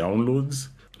resume downloads.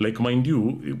 Like, mind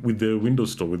you, with the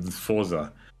Windows Store, with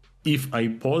Forza, if I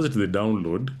paused the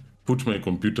download, put my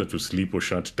computer to sleep or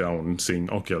shut down, saying,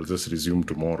 okay, I'll just resume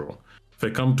tomorrow. If I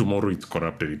come tomorrow, it's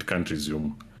corrupted. It can't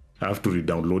resume. I have to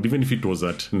re-download. Even if it was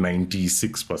at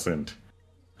 96%,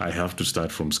 I have to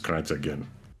start from scratch again.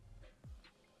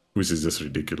 Which is just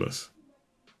ridiculous.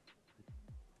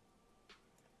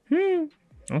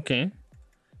 Okay.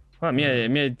 Well,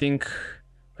 I think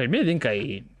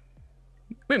I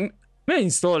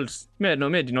installed. I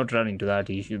did not run into that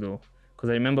issue though, because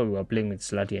I remember we were playing with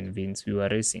Slutty and Vince. We were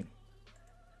racing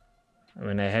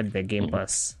when I had the Game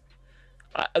Pass.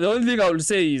 The only thing I would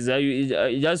say is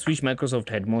I just wish Microsoft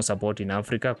had more support in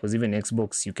Africa, because even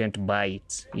Xbox you can't buy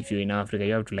it if you're in Africa.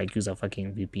 You have to use a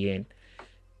fucking VPN.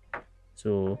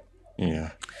 So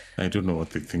yeah, I don't know what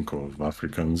they think of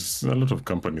Africans. A lot of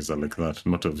companies are like that,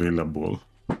 not available.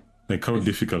 Like, how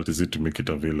difficult is it to make it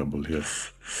available here?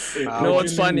 No,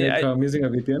 what's funny? I'm using a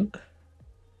VPN.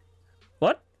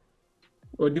 What?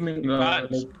 What do you mean? No,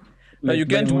 you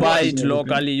can't buying buy one it using a VPN?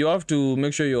 locally. You have to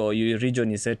make sure your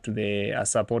region is set to a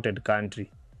supported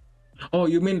country. Oh,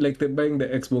 you mean like they're buying the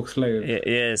Xbox Live?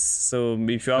 Yes. So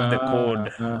if you have the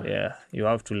code, yeah, you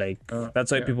have to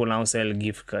that's why people now sell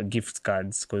gift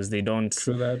cards, because they don't.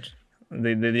 True that.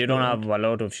 They don't have a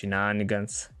lot of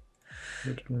shenanigans.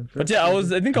 But yeah,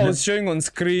 I think I was showing on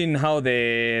screen how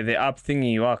the app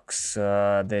thingy works.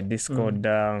 The Discord.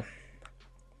 Let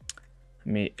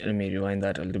me rewind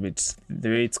that a little bit. The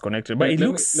way it's connected, but it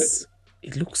looks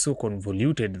so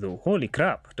convoluted though. Holy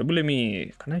crap! Can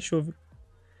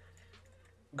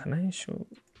I show?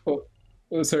 Oh,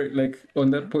 sorry. Like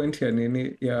on that point here,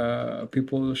 Nini,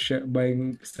 people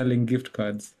selling gift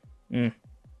cards. I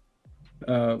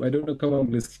don't know. Come on,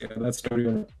 please. That story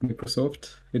on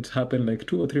Microsoft. It happened like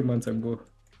 2 or 3 months ago.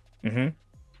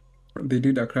 They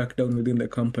did a crackdown within the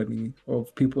company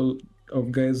of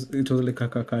guys. It was like a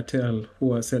cartel who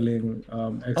were selling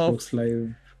Xbox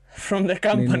Live from the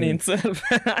company itself.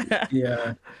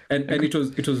 Yeah, and it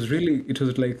was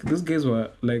like these guys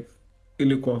were like,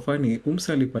 ilikuwa funny.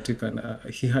 Alipatikana,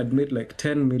 he had made like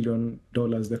 $10 million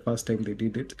the first time they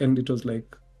did it, and it was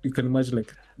like, you can imagine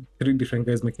like 3 different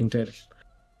guys making 10.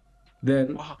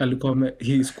 Then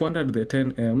he squandered the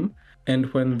 10M,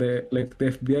 and when the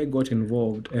FBI got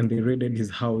involved and they raided his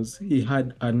house, he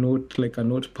had a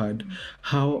notepad.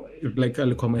 How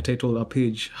alikuwa title a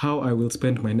page, how I will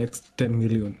spend my next 10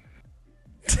 million.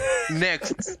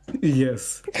 Next.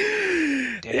 Yes.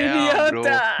 Damn, bro.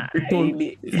 People,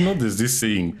 there's this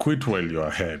saying, quit while you're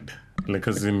ahead. Like,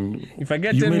 as in, if I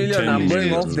get 10 million, I'm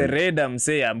going off the raid. I'm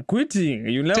quitting.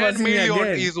 You never 10 see me million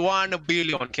again. is 1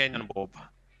 billion Kenyan bob.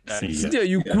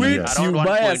 You quit, you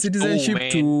buy a citizenship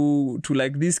man. to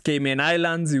like these Cayman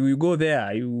Islands. You go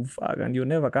there, you fuck, and you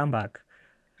never come back,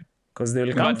 because they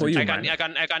will come for you.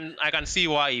 I can see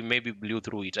why he maybe blew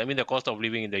through it. I mean, the cost of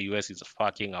living in the US is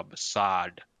fucking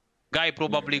absurd. Guy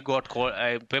probably got called,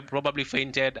 probably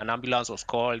fainted. An ambulance was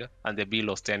called, and the bill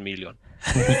was 10 million.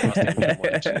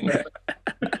 Dude,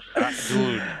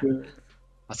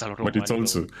 that's a lot of money. But it's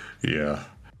also,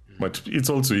 but it's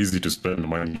also easy to spend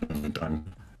money you haven't done.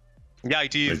 Yeah,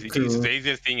 it is. It is the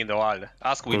easiest thing in the world.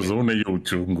 Ask women. Yeah,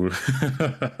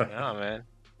 man.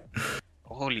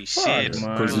 Holy shit.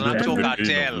 Because you don't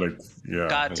cartel. In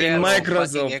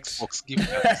Microsoft. Xbox gift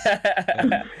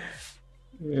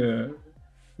Yeah.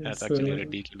 That's actually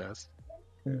ridiculous.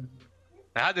 Yeah.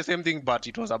 I had the same thing, but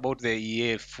it was about the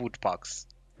EA food packs.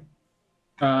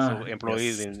 So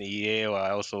employees in the EA were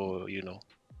also,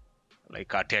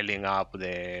 cartelling up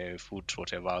the food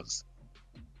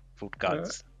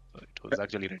cards. So it was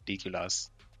actually ridiculous.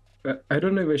 I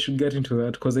don't know if I should get into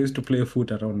that, because I used to play food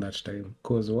around that time.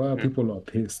 Because people were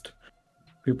pissed.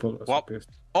 People were so pissed.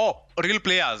 Oh, real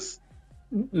players.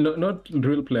 No, not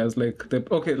real players.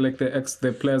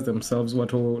 The players themselves.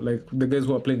 The guys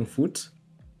who are playing foot.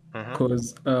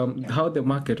 Because how the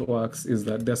market works is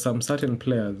that there's some certain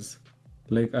players,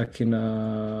 like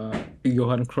Akina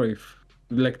Johan Cruyff.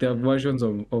 Like there are versions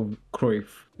of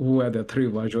Cruyff, who are the 3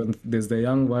 versions. There's the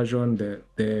young version, the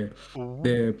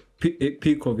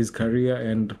peak of his career,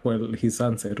 and his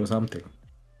sunset or something.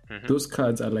 Those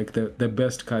cards are like the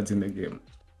best cards in the game.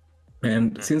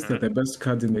 And since they're the best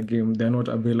cards in the game, they're not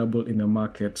available in the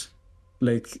market.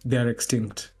 Like, they're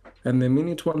extinct. And the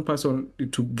minute one person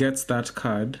gets that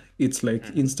card, it's like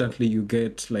instantly you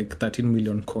get like 13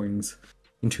 million coins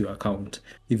into your account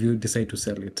if you decide to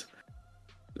sell it.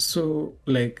 So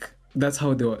like that's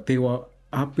how they were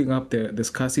upping up the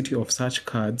scarcity of such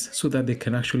cards so that they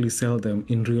can actually sell them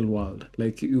in real world.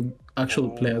 Like actual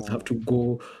players have to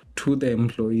go to the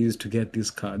employees to get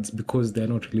these cards because they're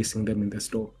not releasing them in the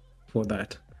store for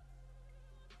that.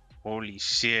 Holy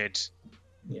shit.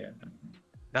 Yeah.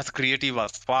 That's creative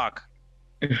as fuck.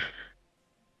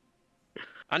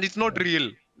 And it's not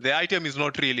real. The item is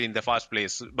not real in the first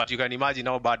place. But you can imagine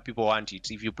how bad people want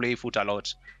it. If you play foot a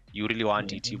lot, you really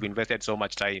want it. You've invested so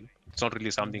much time. It's not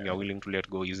really something you're willing to let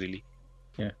go easily.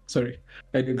 Yeah. Sorry,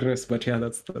 I digress. But yeah,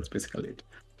 that's basically it.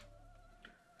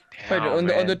 But on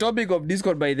the topic of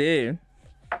Discord, by the way,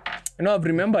 I've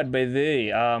remembered, by the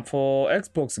way, for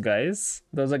Xbox guys,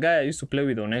 there was a guy I used to play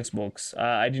with on Xbox.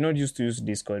 I did not used to use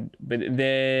Discord, but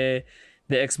the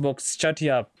Xbox chatty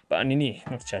app,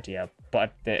 not chatty app,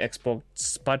 but the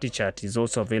Xbox party chat is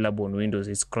also available on Windows.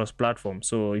 It's cross-platform,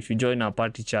 so if you join a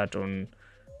party chat on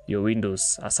your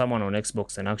Windows, someone on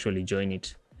Xbox can actually join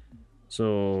it.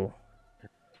 So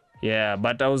yeah,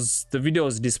 but the video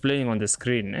was displaying on the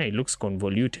screen. Hey, it looks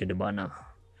convoluted, bana.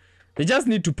 They just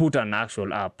need to put an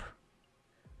actual app.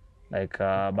 Like,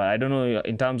 but I don't know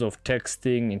in terms of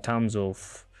texting, in terms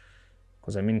of,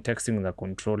 because I mean texting with the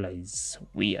controller is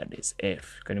weird as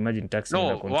F. Can you imagine texting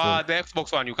with the controller? The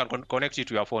Xbox One, you can connect it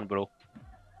to your phone, bro.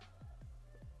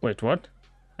 Wait, what?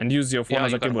 And use your phone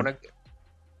as a keyboard?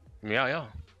 Yeah.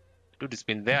 Dude, it's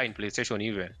been there in PlayStation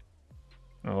even.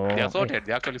 Oh, they are sorted.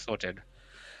 They're actually sorted.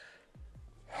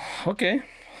 Okay.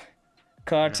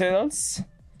 Cartels.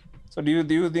 So do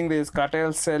you think there's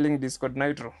cartels selling Discord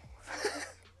Nitro?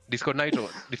 Discord Nitro,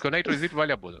 is it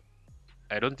valuable?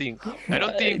 I don't think.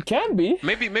 It can be.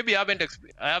 Maybe I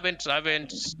haven't.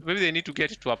 Maybe they need to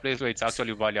get it to a place where it's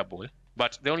actually valuable.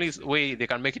 But the only way they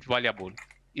can make it valuable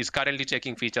is currently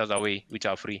taking features away which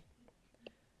are free.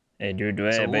 Hey, dude,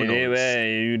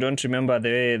 you don't remember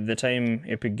the time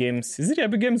Epic Games? Is it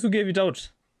Epic Games who gave it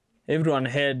out? Everyone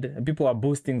had, people are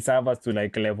boosting servers to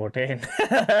like level 10.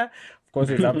 Of course,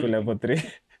 it's up to level 3.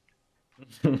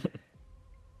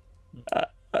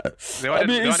 They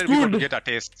wanted people to get a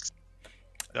taste.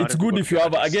 It's good if you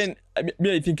have, I think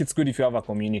it's good if you have a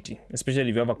community, especially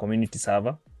if you have a community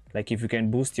server. Like if you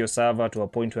can boost your server to a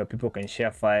point where people can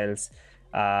share files,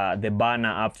 the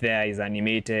banner up there is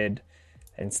animated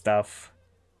and stuff.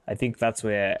 I think that's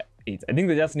where I think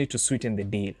they just need to sweeten the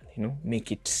deal,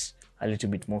 make it a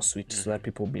little bit more sweet so that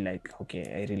people will be like, okay,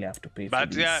 I really have to pay for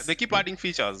this. But yeah, they keep adding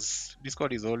features.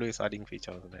 Discord is always adding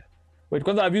features there. Wait,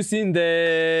 because have you seen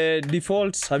the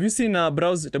defaults? Have you seen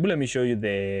browser? Let me show you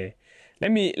the.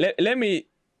 Let me.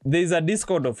 There's a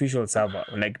Discord official server,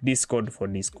 like Discord for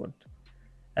Discord,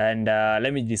 and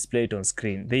let me display it on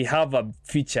screen. They have a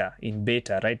feature in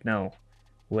beta right now,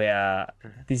 where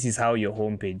this is how your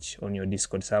homepage on your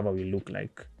Discord server will look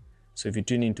like. So if you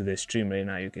tune into the stream right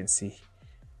now, you can see.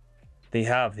 They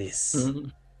have this.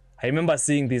 I remember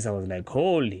seeing this. I was like,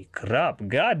 holy crap.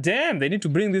 God damn. They need to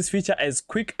bring this feature as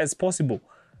quick as possible.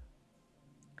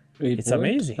 Wait, it's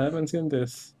amazing. I haven't seen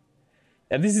this.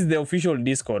 Yeah, this is the official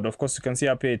Discord. Of course, you can see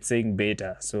up here it's saying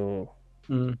beta. So,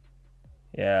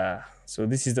 yeah. So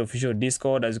this is the official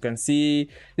Discord. As you can see,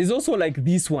 there's also like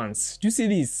these ones. Do you see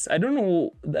this? I don't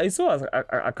know. I saw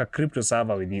a crypto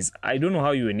server with this. I don't know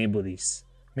how you enable this.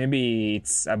 Maybe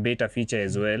it's a beta feature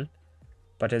as well.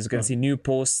 But as you can see, new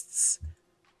posts.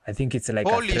 I think it's like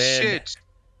holy a thread. Shit.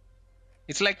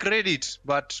 It's like Reddit,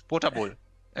 but portable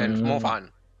and more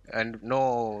fun. And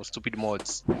no stupid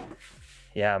mods.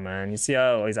 Yeah, man. You see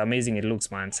how it's amazing it looks,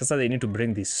 man. Sasa they need to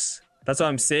bring this. That's what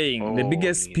I'm saying. The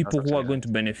biggest people who are going to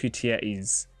benefit here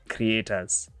is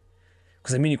creators.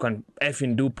 Because I mean, you can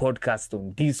effing do podcasts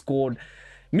on Discord.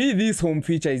 Me, this home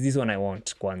feature is this one I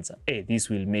want, Kwanza. Hey, this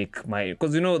will make my...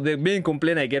 Because, the main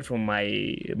complaint I get from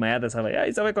my other server,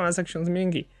 it's away on sections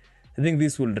mingi. I think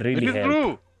this will really help.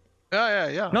 True.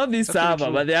 Yeah. Not this server,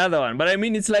 but the other one. But I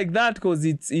mean, it's like that because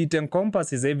it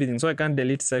encompasses everything. So I can't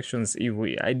delete sections.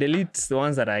 I delete the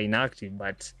ones that are inactive,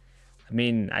 but I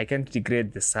mean, I can't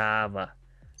degrade the server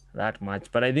that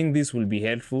much. But I think this will be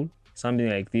helpful. Something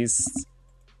like this,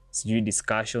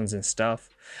 discussions and stuff.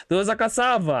 There was like a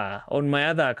server on my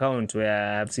other account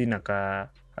where I've seen like a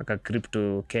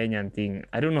crypto Kenyan thing.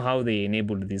 I don't know how they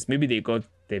enabled this. Maybe they got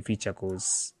the feature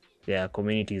because their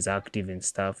community is active and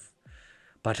stuff.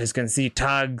 But as you can see,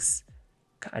 tags.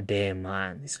 God damn,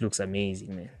 man. This looks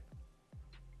amazing, man.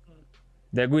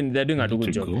 They're doing a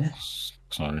good job.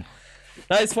 Sorry.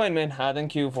 No, it's fine, man.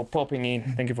 Thank you for popping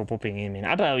in. Man.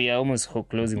 Ata, we are almost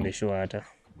closing the show, Ata.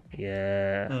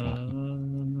 Yeah.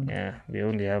 Yeah, we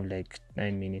only have like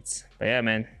 9 minutes. But yeah,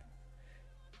 man.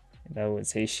 That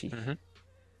was Heishi.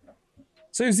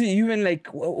 So you see, even like,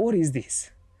 what is this?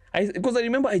 Because I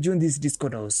remember I joined this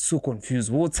Discord, I was so confused.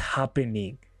 What's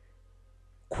happening?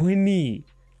 Queenie,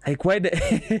 like why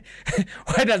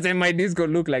why doesn't my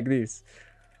Discord look like this?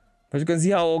 But you can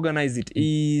see how organized it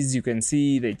is. You can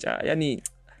see the yani,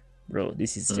 bro,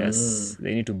 this is just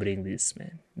they need to bring this,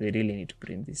 man. They really need to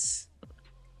bring this.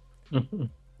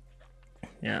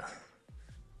 Yeah.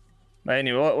 But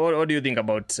anyway, what do you think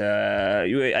about are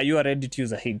you a Reddit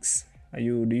user, Higgs?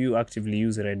 Do you actively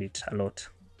use Reddit a lot?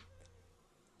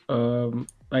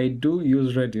 I do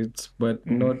use Reddit, but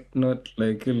not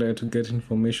like to get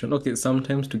information. Okay,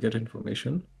 sometimes to get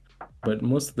information, but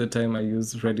most of the time I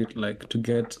use Reddit like to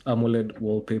get AMOLED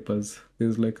wallpapers.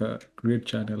 There's like a great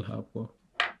channel Harpo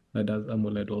that does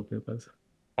AMOLED wallpapers.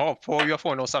 Oh, for your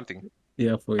phone or something?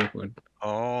 Yeah, for your phone.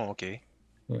 Oh, okay.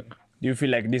 Yeah. Do you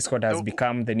feel like Discord has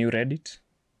become the new Reddit?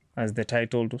 As the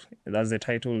title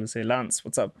say, Lance,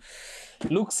 what's up?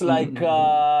 Looks like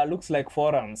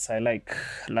forums. I like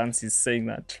Lance is saying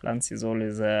that. Lance is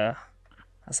always a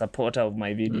supporter of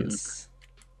my videos.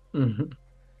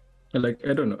 Like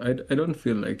I don't know. I don't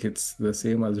feel like it's the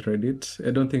same as Reddit.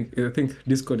 I think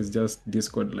Discord is just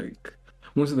Discord. Like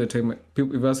most of the time,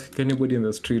 people, if you ask anybody in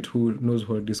the street who knows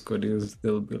what Discord is,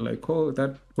 they'll be like, "Oh,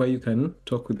 that's why you can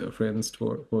talk with your friends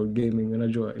for gaming." And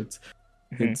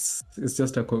it's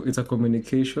just a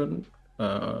communication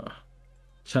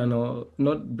channel,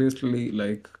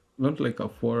 not like a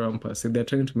forum per se. They're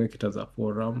trying to make it as a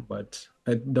forum, but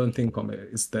I don't think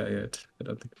it's there yet. I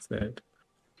don't think it's there yet.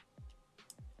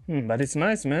 But it's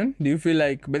nice, man. Do you feel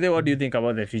like? But then, what do you think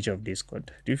about the future of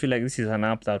Discord? Do you feel like this is an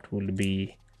app that will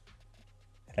be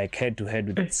like head to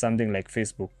head with something like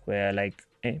Facebook, where like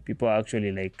people are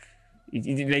actually like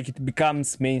it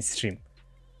becomes mainstream?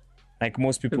 Like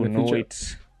most people know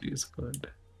it. Discord.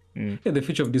 Yeah, the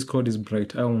future of Discord is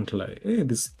bright. I won't lie.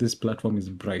 This platform is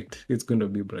bright. It's going to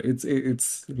be bright.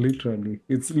 It's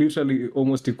literally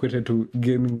almost equated to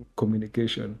gaming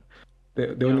communication.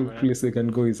 The only place they can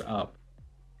go is up.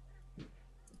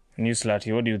 New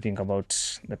Slutty, what do you think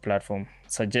about the platform?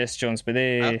 Suggestions, but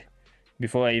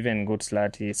before I even go to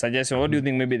Slutty, suggestion. What do you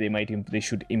think? Maybe they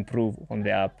should improve on the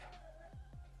app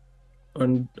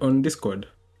on Discord.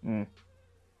 I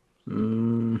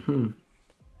don't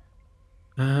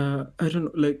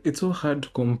know. Like it's so hard to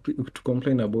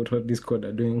complain about what Discord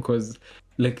are doing because,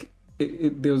 like,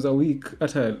 there was a week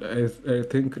after I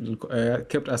think I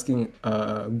kept asking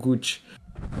Gooch,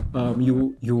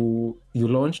 you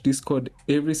launch Discord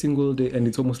every single day, and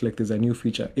it's almost like there's a new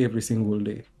feature every single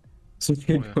day. So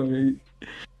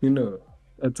you know,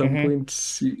 at some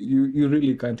point you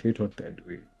really can't hate what they're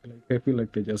doing. Like I feel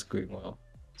like they're just going well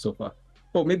so far.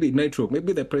 Oh, maybe Nitro.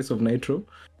 Maybe the price of Nitro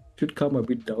should come a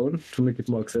bit down to make it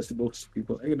more accessible to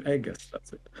people. I guess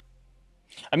that's it.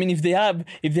 I mean, if they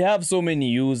have so many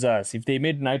users, if they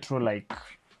made Nitro like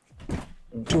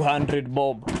 200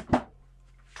 bob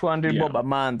a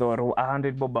month or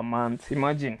 100 bob a month,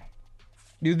 imagine.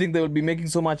 Do you think they will be making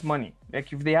so much money?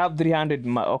 Like if they have 300,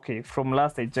 okay, from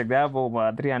last I checked, they have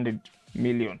over 300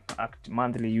 million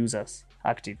monthly users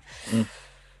active.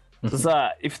 So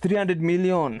if 300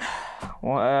 million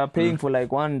paying for like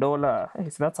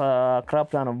 $1, that's a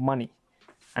crap ton of money.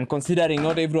 And considering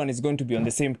not everyone is going to be on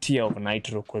the same tier of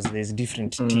Nitro because there's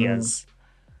different tiers.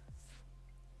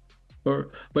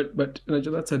 But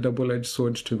that's a double-edged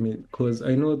sword to me because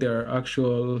I know there are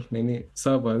actual many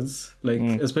servers, like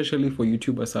especially for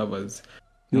YouTuber servers,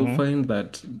 you'll find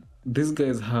that these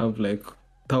guys have like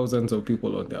thousands of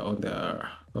people on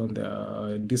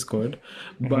their Discord,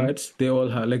 but they all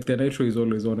have like the Nitro is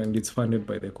always on and it's funded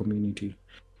by the community.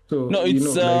 So no,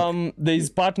 it's there's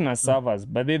partner servers,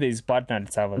 but there is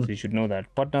partnered servers. You should know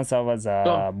that partner servers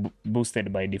are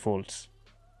boosted by default,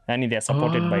 and they're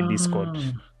supported by Discord.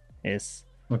 Yes.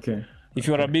 Okay. If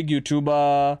you're a big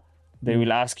YouTuber, they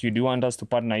will ask you, "Do you want us to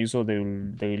partner you?" So they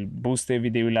will boost they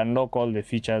will unlock all the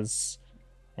features,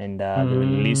 and they will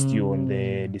list you on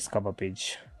the Discover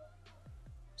page.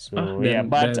 So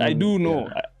but I do know,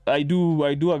 I do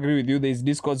agree with you. There's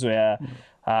Discords where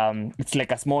it's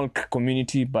like a small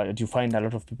community, but you find a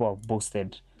lot of people have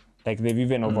boosted. Like they've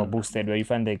even over boosted, where you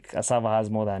find like a server has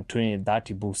more than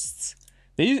 20-30 boosts.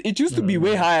 It used to be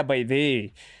way higher by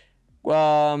the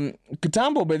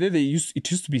Kitambo, by the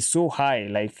it used to be so high,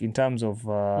 like in terms of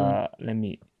let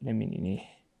me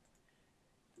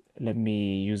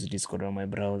use Discord on my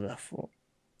browser for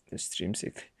the stream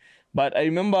sake. But I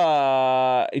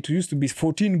remember it used to be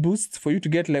 14 boosts for you to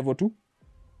get level 2.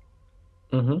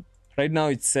 Right now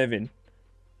it's 7.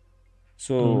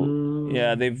 So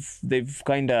yeah, they've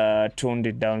kind of toned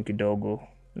it down kidogo.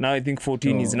 Now I think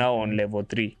 14 is now on level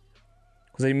 3.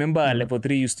 Because I remember level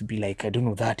 3 used to be like, I don't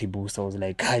know, 30 boosts. I was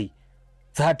like, hi.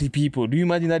 30 people. Do you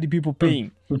imagine 30 people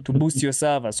paying to boost your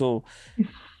server? So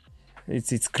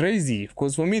it's crazy.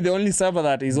 Because for me, the only server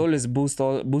that is always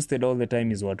boosted all the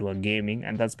time is what we're gaming,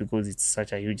 and that's because it's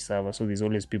such a huge server. So there's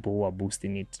always people who are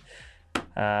boosting it.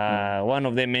 One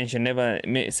of them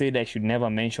said I should never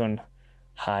mention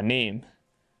her name.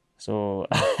 So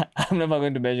I'm never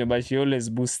going to mention, but she always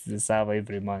boosts the server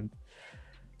every month.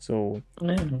 So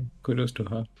kudos to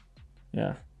her.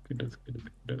 Yeah.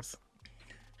 Kudos.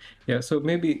 Yeah, so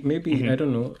maybe I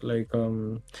don't know, like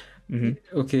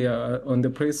okay, on the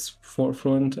price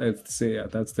front, I'd say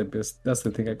that's the best. That's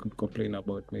the thing I could complain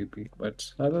about, maybe.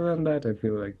 But other than that, I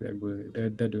feel like they're good.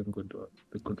 They're doing good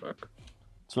work.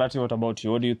 Slati, what about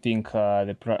you? What do you think?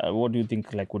 What do you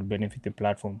think like would benefit the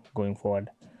platform going forward?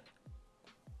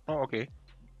 Oh, okay.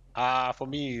 For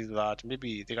me, is that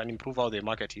maybe they can improve how they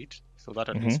market it, so that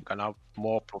at least we can have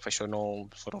more professional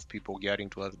sort of people gearing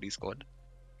towards Discord.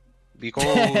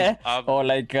 Because or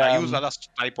like I use other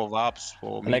type of apps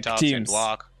for like meetups Teams. and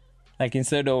work. Like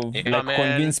instead of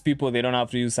convince people they don't have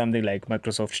to use something like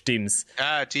Microsoft Teams.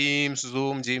 Teams,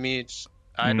 Zoom, Gmeet.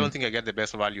 I don't think I get the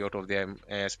best value out of them,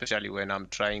 especially when I'm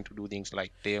trying to do things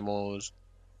like demos,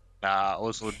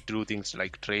 also do things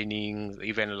like training,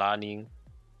 even learning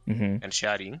and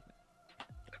sharing.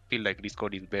 I feel like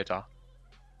Discord is better,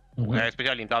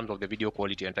 especially in terms of the video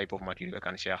quality and type of material I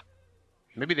can share.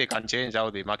 Maybe they can change how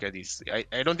they market this.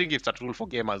 I don't think it's a tool for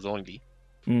gamers only.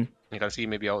 You can see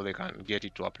maybe how they can get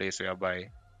it to a place whereby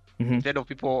instead of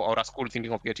people or a school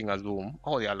thinking of getting a Zoom,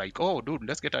 they are like, oh, dude,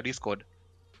 let's get a Discord.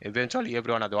 Eventually,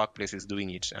 everyone at the workplace is doing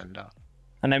it. And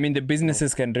I mean, the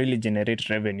businesses can really generate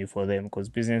revenue for them because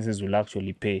businesses will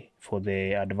actually pay for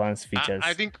the advanced features.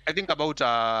 I think about,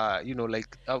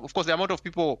 of course, the amount of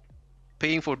people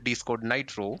paying for Discord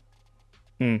Nitro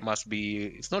must be,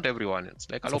 it's not everyone. It's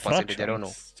like a low percentage. I don't know.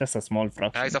 It's just a small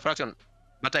fraction. It's a fraction.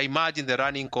 But I imagine the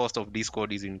running cost of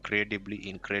Discord is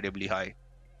incredibly high.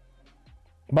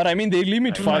 But I mean, they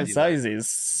limit file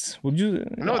sizes. Would you?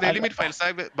 No, they limit file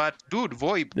size. But dude,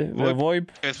 VoIP,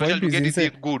 especially VoIP to get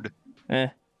it good.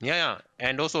 Yeah.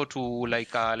 And also to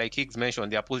like Higgs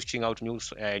mentioned, they are pushing out new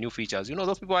features.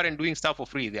 Those people aren't doing stuff for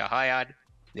free. They are hired.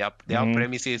 They have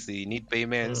premises. They need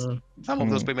payments. Some of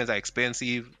those payments are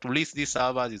expensive. To list these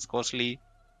servers is costly.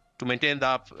 To maintain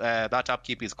that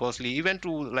upkeep is costly. Even to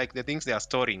like the things they are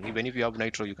storing. Even if you have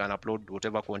Nitro, you can upload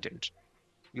whatever content.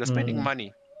 You're spending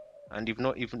money. And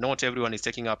if not everyone is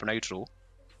taking up Nitro,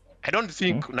 I don't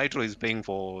think Nitro is paying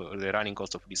for the running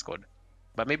cost of Discord.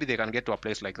 But maybe they can get to a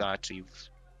place like that if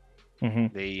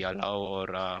they allow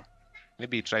or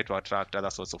maybe try to attract other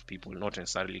sorts of people, not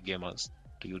necessarily gamers,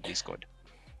 to use Discord.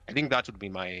 I think that would be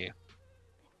my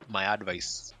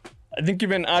advice. I think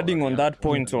even adding on that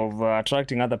point of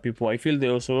attracting other people, I feel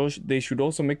they should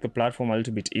also make the platform a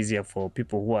little bit easier for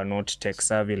people who are not tech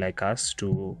savvy like us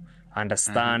to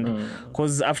understand.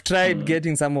 Because I've tried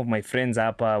getting some of my friends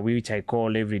up, which I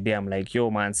call every day. I'm like, yo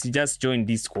man, just join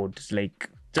Discord. Like,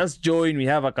 just join. We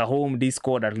have like a home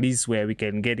Discord at least where we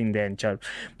can get in there and chat.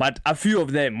 But a few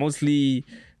of them, mostly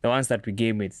the ones that we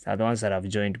game with, are the ones that I've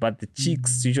joined. But the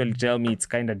chicks usually tell me it's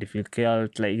kind of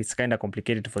difficult, like it's kind of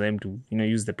complicated for them to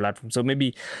use the platform. So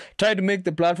maybe try to make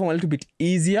the platform a little bit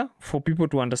easier for people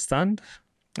to understand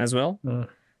as well.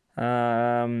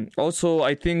 Also,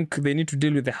 I think they need to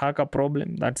deal with the hacker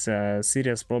problem. That's a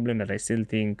serious problem that I still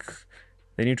think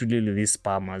they need to deal with these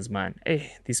spammers, man.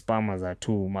 These spammers are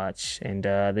too much, and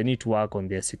they need to work on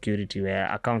their security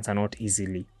where accounts are not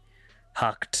easily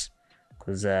hacked.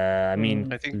 Because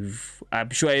I'm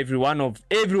sure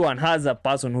everyone has a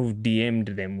person who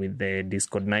DM'd them with the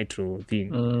Discord Nitro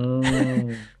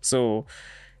thing. So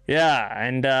yeah,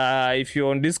 and if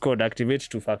you're on Discord, activate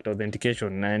two-factor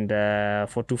authentication, and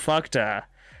for two-factor,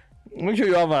 make sure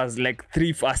you have a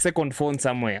second phone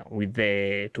somewhere with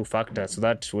the two-factor, so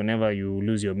that whenever you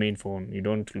lose your main phone, you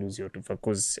don't lose your two-factor.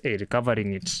 Because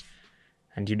recovering it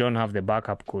and you don't have the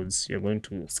backup codes, you're going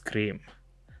to scream.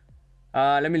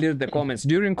 Let me read the comments.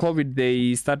 During COVID,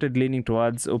 they started leaning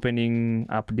towards opening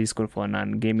up Discord for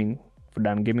non-gaming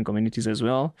communities as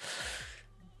well.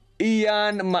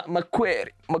 Ian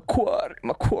Macquarie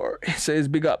says,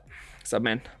 big up. What's up,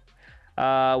 man?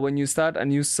 When you start a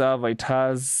new server, it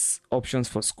has options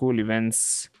for school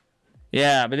events.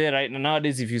 Yeah, but then right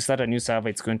nowadays, if you start a new server,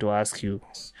 it's going to ask you.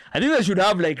 I think they should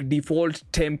have default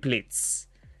templates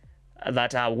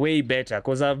that are way better,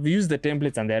 because I've used the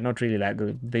templates and they're not really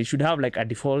good. They should have a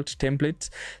default template.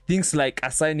 Things like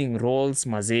assigning roles,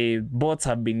 bots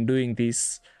have been doing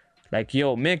this.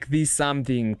 Make this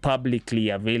something publicly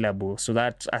available so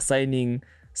that assigning,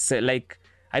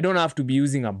 I don't have to be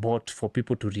using a bot for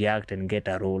people to react and get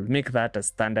a role. Make that a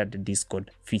standard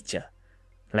Discord feature.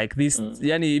 Like this,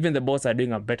 even the bots are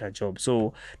doing a better job.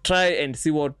 So try and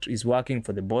see what is working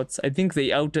for the bots. I think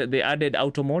they added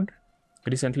auto mode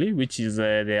recently, which is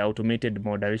the automated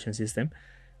moderation system.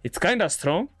 It's kind of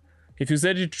strong. If you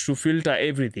set it to filter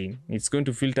everything, it's going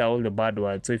to filter all the bad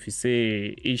words. So if you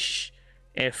say ish,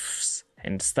 f's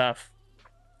and stuff,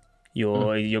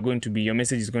 your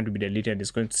message is going to be deleted.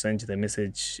 It's going to send the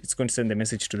message. It's going to send the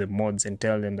message to the mods and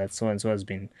tell them that so and so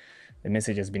the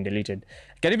message has been deleted.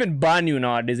 It can even ban you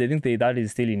nowadays. I think that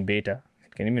is still in beta.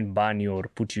 It can even ban you or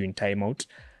put you in timeout.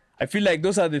 I feel like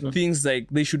those are the things like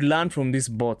they should learn from these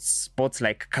bots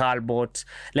like Carlbot,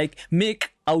 like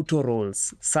make auto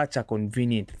rolls such a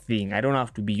convenient thing. I don't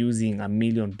have to be using a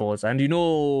million bots. And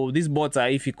these bots are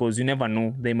iffy because you never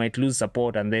know. They might lose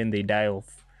support and then they die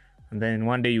off. And then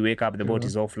one day you wake up, the bot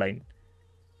is offline.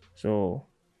 So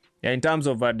yeah, in terms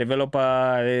of a developer,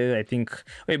 I think.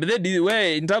 But then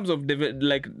in terms of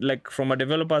like from a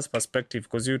developer's perspective,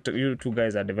 because you two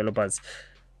guys are developers,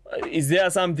 is there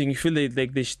something you feel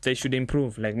like they should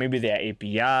improve? Like maybe their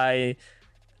API.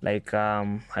 Like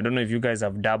I don't know if you guys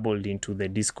have dabbled into the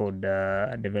Discord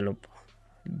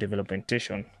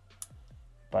developmentation,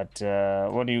 but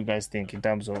what do you guys think in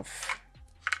terms of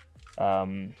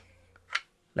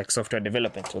like software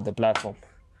development of the platform?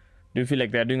 Do you feel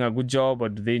like they're doing a good job, or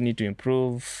do they need to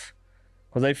improve?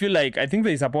 Because I think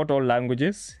they support all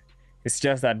languages. It's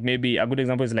just that maybe a good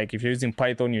example is like if you're using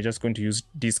Python, you're just going to use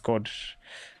discord.py.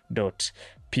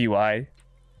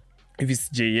 If it's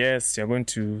JS, you're going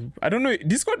to... I don't know,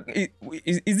 Discord,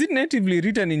 is it natively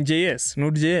written in JS,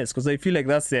 Node.js? Because I feel like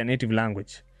that's their native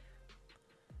language.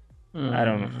 I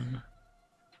don't know.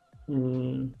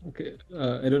 Okay,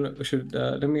 I don't know.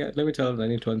 Let me tell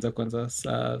Nani tuanza kwanza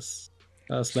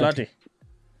Slutty.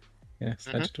 Yeah,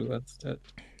 Slutty to that.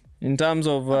 In terms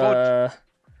of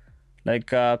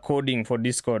coding for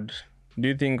Discord, do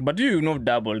you think? But you've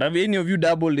dabbled. Have any of you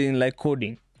dabbled in like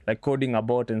coding a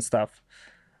bot and stuff?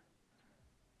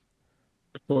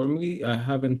 For me, I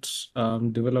haven't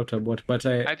developed a bot, but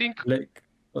I think like.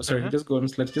 Oh, sorry, just go on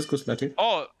Slutty. Just go Slutty.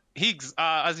 Oh, Higgs,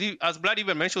 as Blood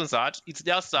even mentions that, it's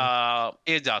just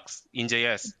Ajax in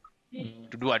JS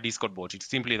to do a Discord bot. It's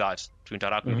simply that, to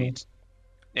interact with it.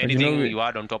 Anything you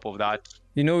add on top of that.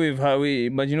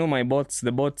 My bots,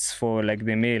 the bots for like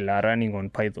the mail are running on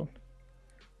Python.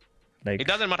 Like it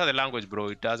doesn't matter the language, bro.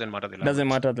 It doesn't matter the language. Doesn't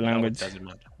matter the language. Doesn't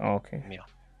matter. Okay. Yeah.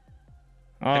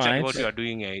 Actually, what you are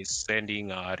doing is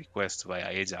sending a request via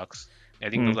Ajax. I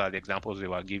think those are the examples they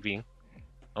were giving.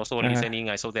 Also listening,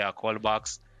 I saw there are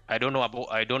callbacks. I don't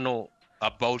know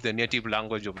about the native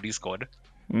language of Discord,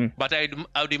 but I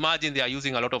would imagine they are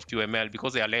using a lot of QML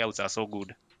because their layouts are so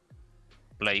good.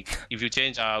 Like if you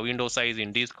change a window size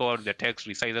in Discord, the text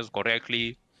resizes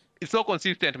correctly. It's so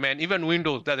consistent, man. Even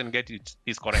Windows doesn't get it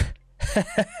is correct.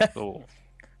 So,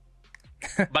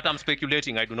 but I'm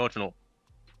speculating. I do not know.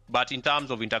 But in terms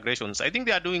of integrations, I think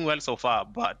they are doing well so far.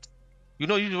 But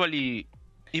usually,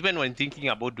 even when thinking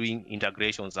about doing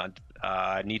integrations and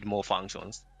need more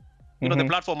functions, the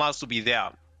platform has to be there.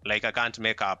 Like I can't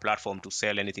make a platform to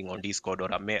sell anything on Discord or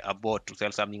a bot to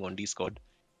sell something on Discord.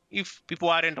 If people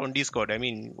aren't on Discord, I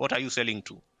mean, what are you selling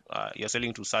to? You're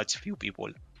selling to such few people.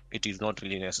 It is not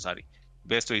really necessary.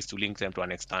 Best way is to link them to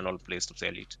an external place to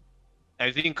sell it.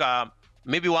 I think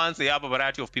maybe once they have a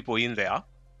variety of people in there,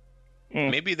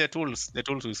 maybe the tools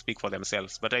will speak for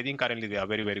themselves. But I think currently they are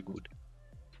very, very good.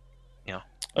 Yeah.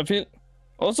 I feel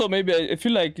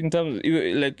like in terms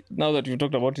like now that you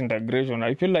talked about integration,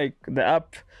 I feel like the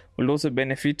app will also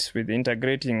benefit with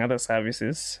integrating other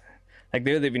services. Like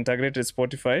the way they've integrated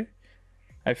Spotify,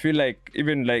 I feel like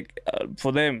even like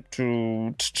for them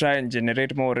to try and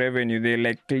generate more revenue, they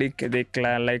link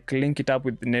it up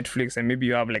with Netflix, and maybe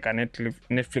you have like a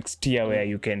Netflix tier where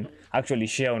you can actually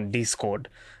share on Discord.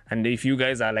 And if you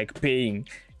guys are like paying,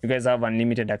 you guys have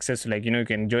unlimited access to you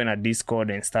can join a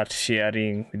Discord and start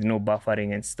sharing with no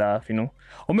buffering and stuff, or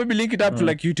maybe link it up to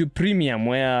like YouTube Premium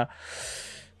where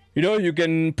you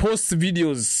can post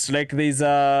videos. Like there's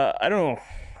I don't know.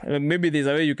 Maybe there's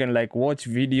a way you can like watch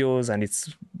videos and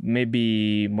it's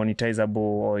maybe monetizable,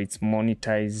 or it's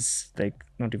monetized,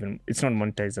 it's not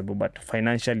monetizable, but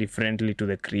financially friendly to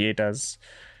the creators.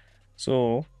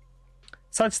 So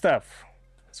such stuff.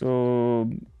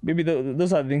 So maybe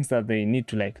those are things that they need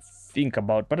to like think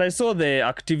about. But I saw the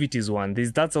activities one.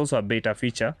 That's also a beta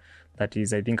feature that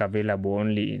is, I think, available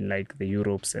only in like the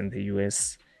Europes and the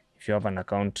US. If you have an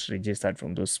account registered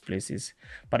from those places.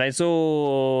 But I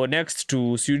saw next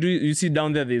to, so you see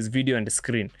down there's video and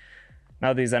screen.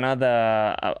 Now there's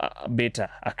another beta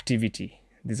activity.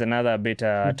 There's another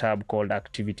beta tab called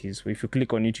activities. So if you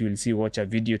click on it, you'll see watch a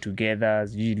video together,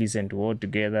 you listen to all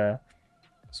together.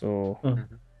 So Mhm.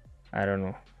 I don't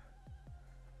know.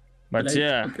 But Like,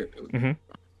 yeah. okay, Mhm.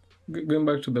 going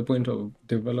back to the point of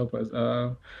developers,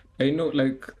 I know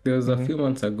like there was a few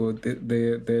months ago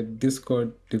the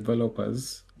Discord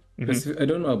developers. I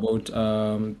don't know about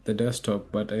the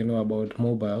desktop, but I know about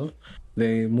mobile.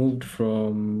 They moved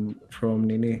from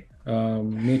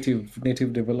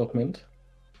native development.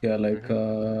 Yeah, like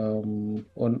on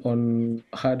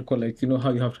hardcore, like you know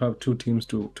how you have to have two teams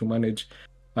to manage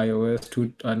iOS,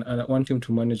 and one team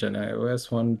to manage an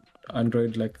iOS, one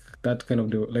Android, like that kind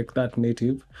of like that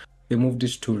native. They moved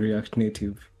it to React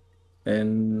Native,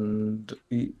 and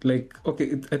like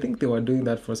okay, I think they were doing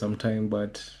that for some time,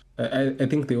 but I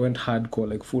think they went hardcore,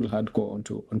 like full hardcore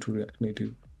onto React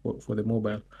Native for the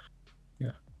mobile.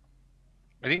 Yeah,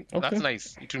 I think Okay. that's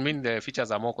nice. It will mean the features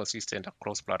are more consistent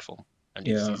across platform and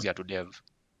it's yeah, easier to dev.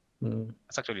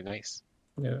 That's actually nice.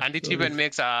 yeah. And it So even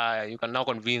makes you can now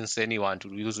convince anyone to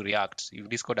use React if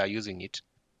Discord are using it.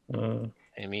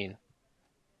 I mean,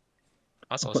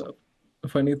 that's awesome.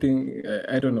 funny thing,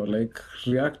 I don't know, like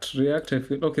React. I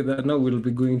feel okay that now we'll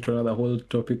be going to another whole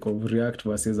topic of React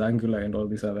versus Angular and all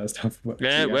this other stuff. But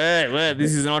Yeah, well,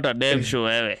 this is not a dev show,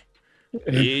 eh?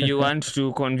 You want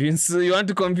to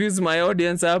confuse my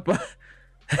audience up? No.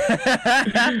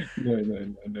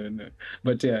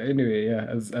 But yeah, anyway, yeah,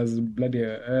 as bloody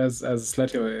as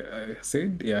Slutty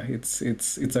said, yeah, it's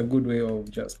a good way of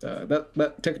just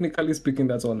that technically speaking,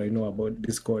 that's all I know about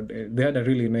Discord. They had a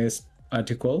really nice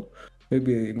article.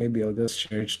 Maybe I'll just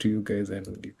share it to you guys and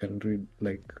you can read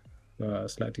like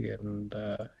Slutty and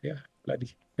yeah,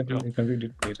 bloody you can read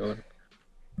it later on.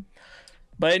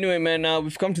 But anyway, man,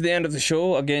 we've come to the end of the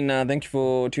show. Again, thank you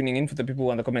for tuning in. For the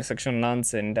people on the comment section,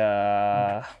 Lance and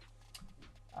I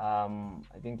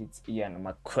think it's Ian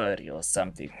McQuarrie or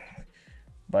something.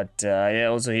 But yeah,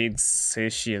 also Higgs,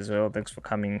 she as well. Thanks for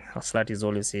coming. Slutty is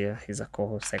always here. He's a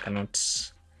co-host. I cannot.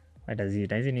 Why does he?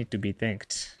 Does he need to be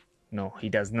thanked? No, he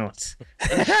does not.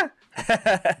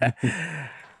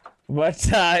 But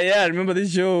yeah, remember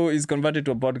this show is converted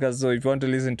to a podcast. So if you want to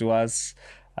listen to us,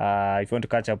 if you want to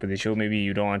catch up with the show, maybe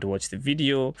you don't want to watch the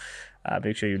video,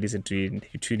 make sure you listen to it.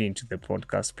 You tune into the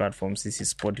podcast platforms. This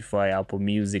is Spotify, Apple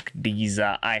Music,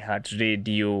 Deezer,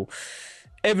 iHeartRadio,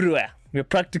 everywhere. We're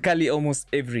practically almost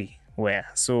everywhere.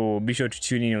 So be sure to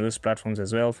tune in on those platforms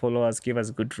as well. Follow us, give us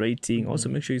a good rating. Also,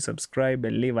 make sure you subscribe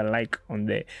and leave a like on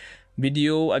the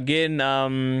video. Again,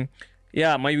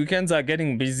 yeah, my weekends are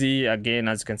getting busy. Again,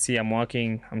 as you can see, I'm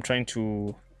working. I'm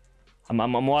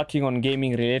working on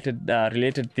gaming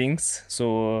related things.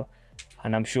 So,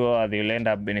 and I'm sure they'll end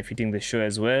up benefiting the show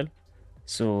as well.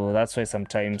 So that's why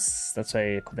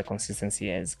the consistency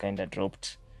has kind of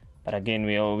dropped. But again,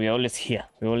 we're always here.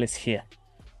 We're always here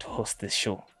to host the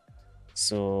show.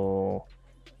 So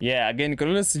yeah, again, you can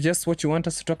always suggest what you want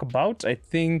us to talk about. I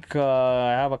think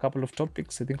I have a couple of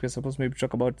topics. I think we're supposed to maybe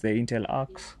talk about the Intel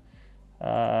Arcs.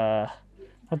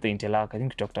 Not the Intel Arc. I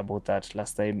think we talked about that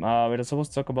last time. We were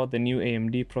supposed to talk about the new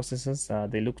AMD processors.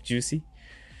 They look juicy.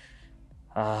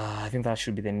 I think that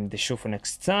should be the show for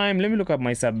next time. Let me look at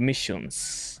my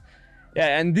submissions.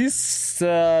 Yeah, and this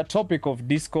topic of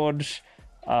Discord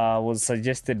was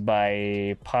suggested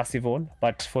by Parsival,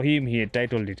 but for him, he had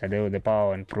titled it The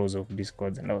Power and Pros of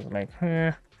Discord, and I was like,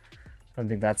 I don't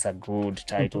think that's a good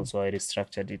title, so I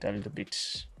restructured it a little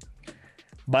bit.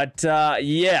 But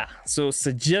yeah, so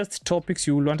suggest topics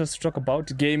you want us to talk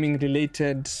about, gaming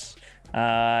related,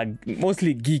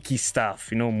 mostly geeky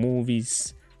stuff,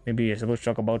 movies. Maybe you're supposed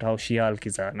to talk about how She-Hulk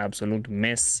is an absolute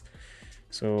mess.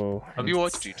 So have you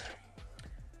watched it?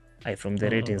 From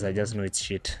the ratings, I just know it's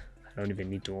shit. I don't even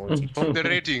need to watch it. From the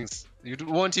ratings, you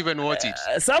won't even watch it.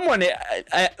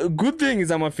 Good thing is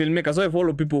I'm a filmmaker, so I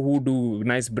follow people who do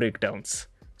nice breakdowns.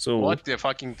 So what the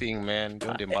fucking thing, man?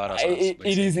 Don't embarrass us.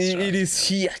 It is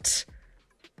shit.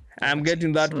 I'm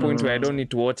getting that point where I don't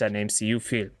need to watch an MCU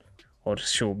film or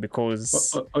show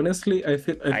because honestly, I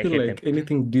feel like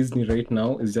anything Disney right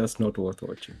now is just not worth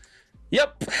watching.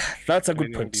 Yep, that's a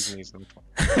good point.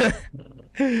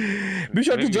 Be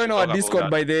sure to join our Discord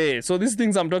by the way. So these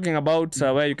things I'm talking about,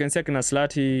 where you can see Akina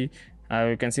Slutty,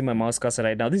 you can see my mouse cursor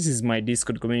right now. This is my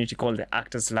Discord community called the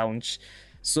Actors Lounge.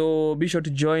 So be sure to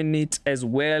join it as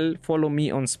well. Follow me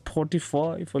on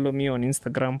Spotify, follow me on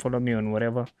Instagram, follow me on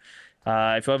whatever.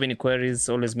 If you have any queries,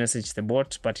 always message the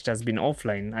bot, but it has been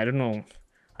offline. I don't know.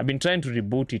 I've been trying to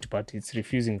reboot it, but it's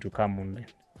refusing to come online.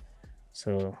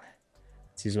 So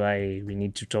this is why we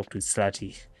need to talk to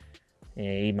Slutty.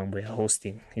 Hii mambo ya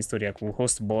hosting, history ya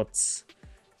host bots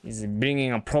is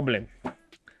bringing a problem.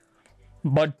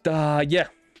 But yeah,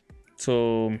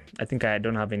 so I think I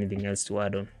don't have anything else to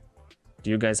add on. Do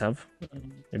you guys have?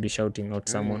 Maybe shouting out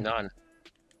someone? None.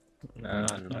 Nah,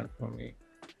 not for me.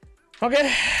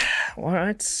 Okay, all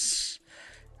right.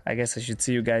 I guess I should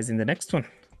see you guys in the next one.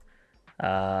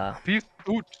 Peace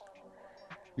out.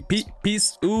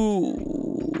 Peace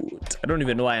out. I don't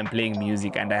even know why I'm playing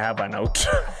music and I have an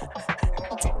outro.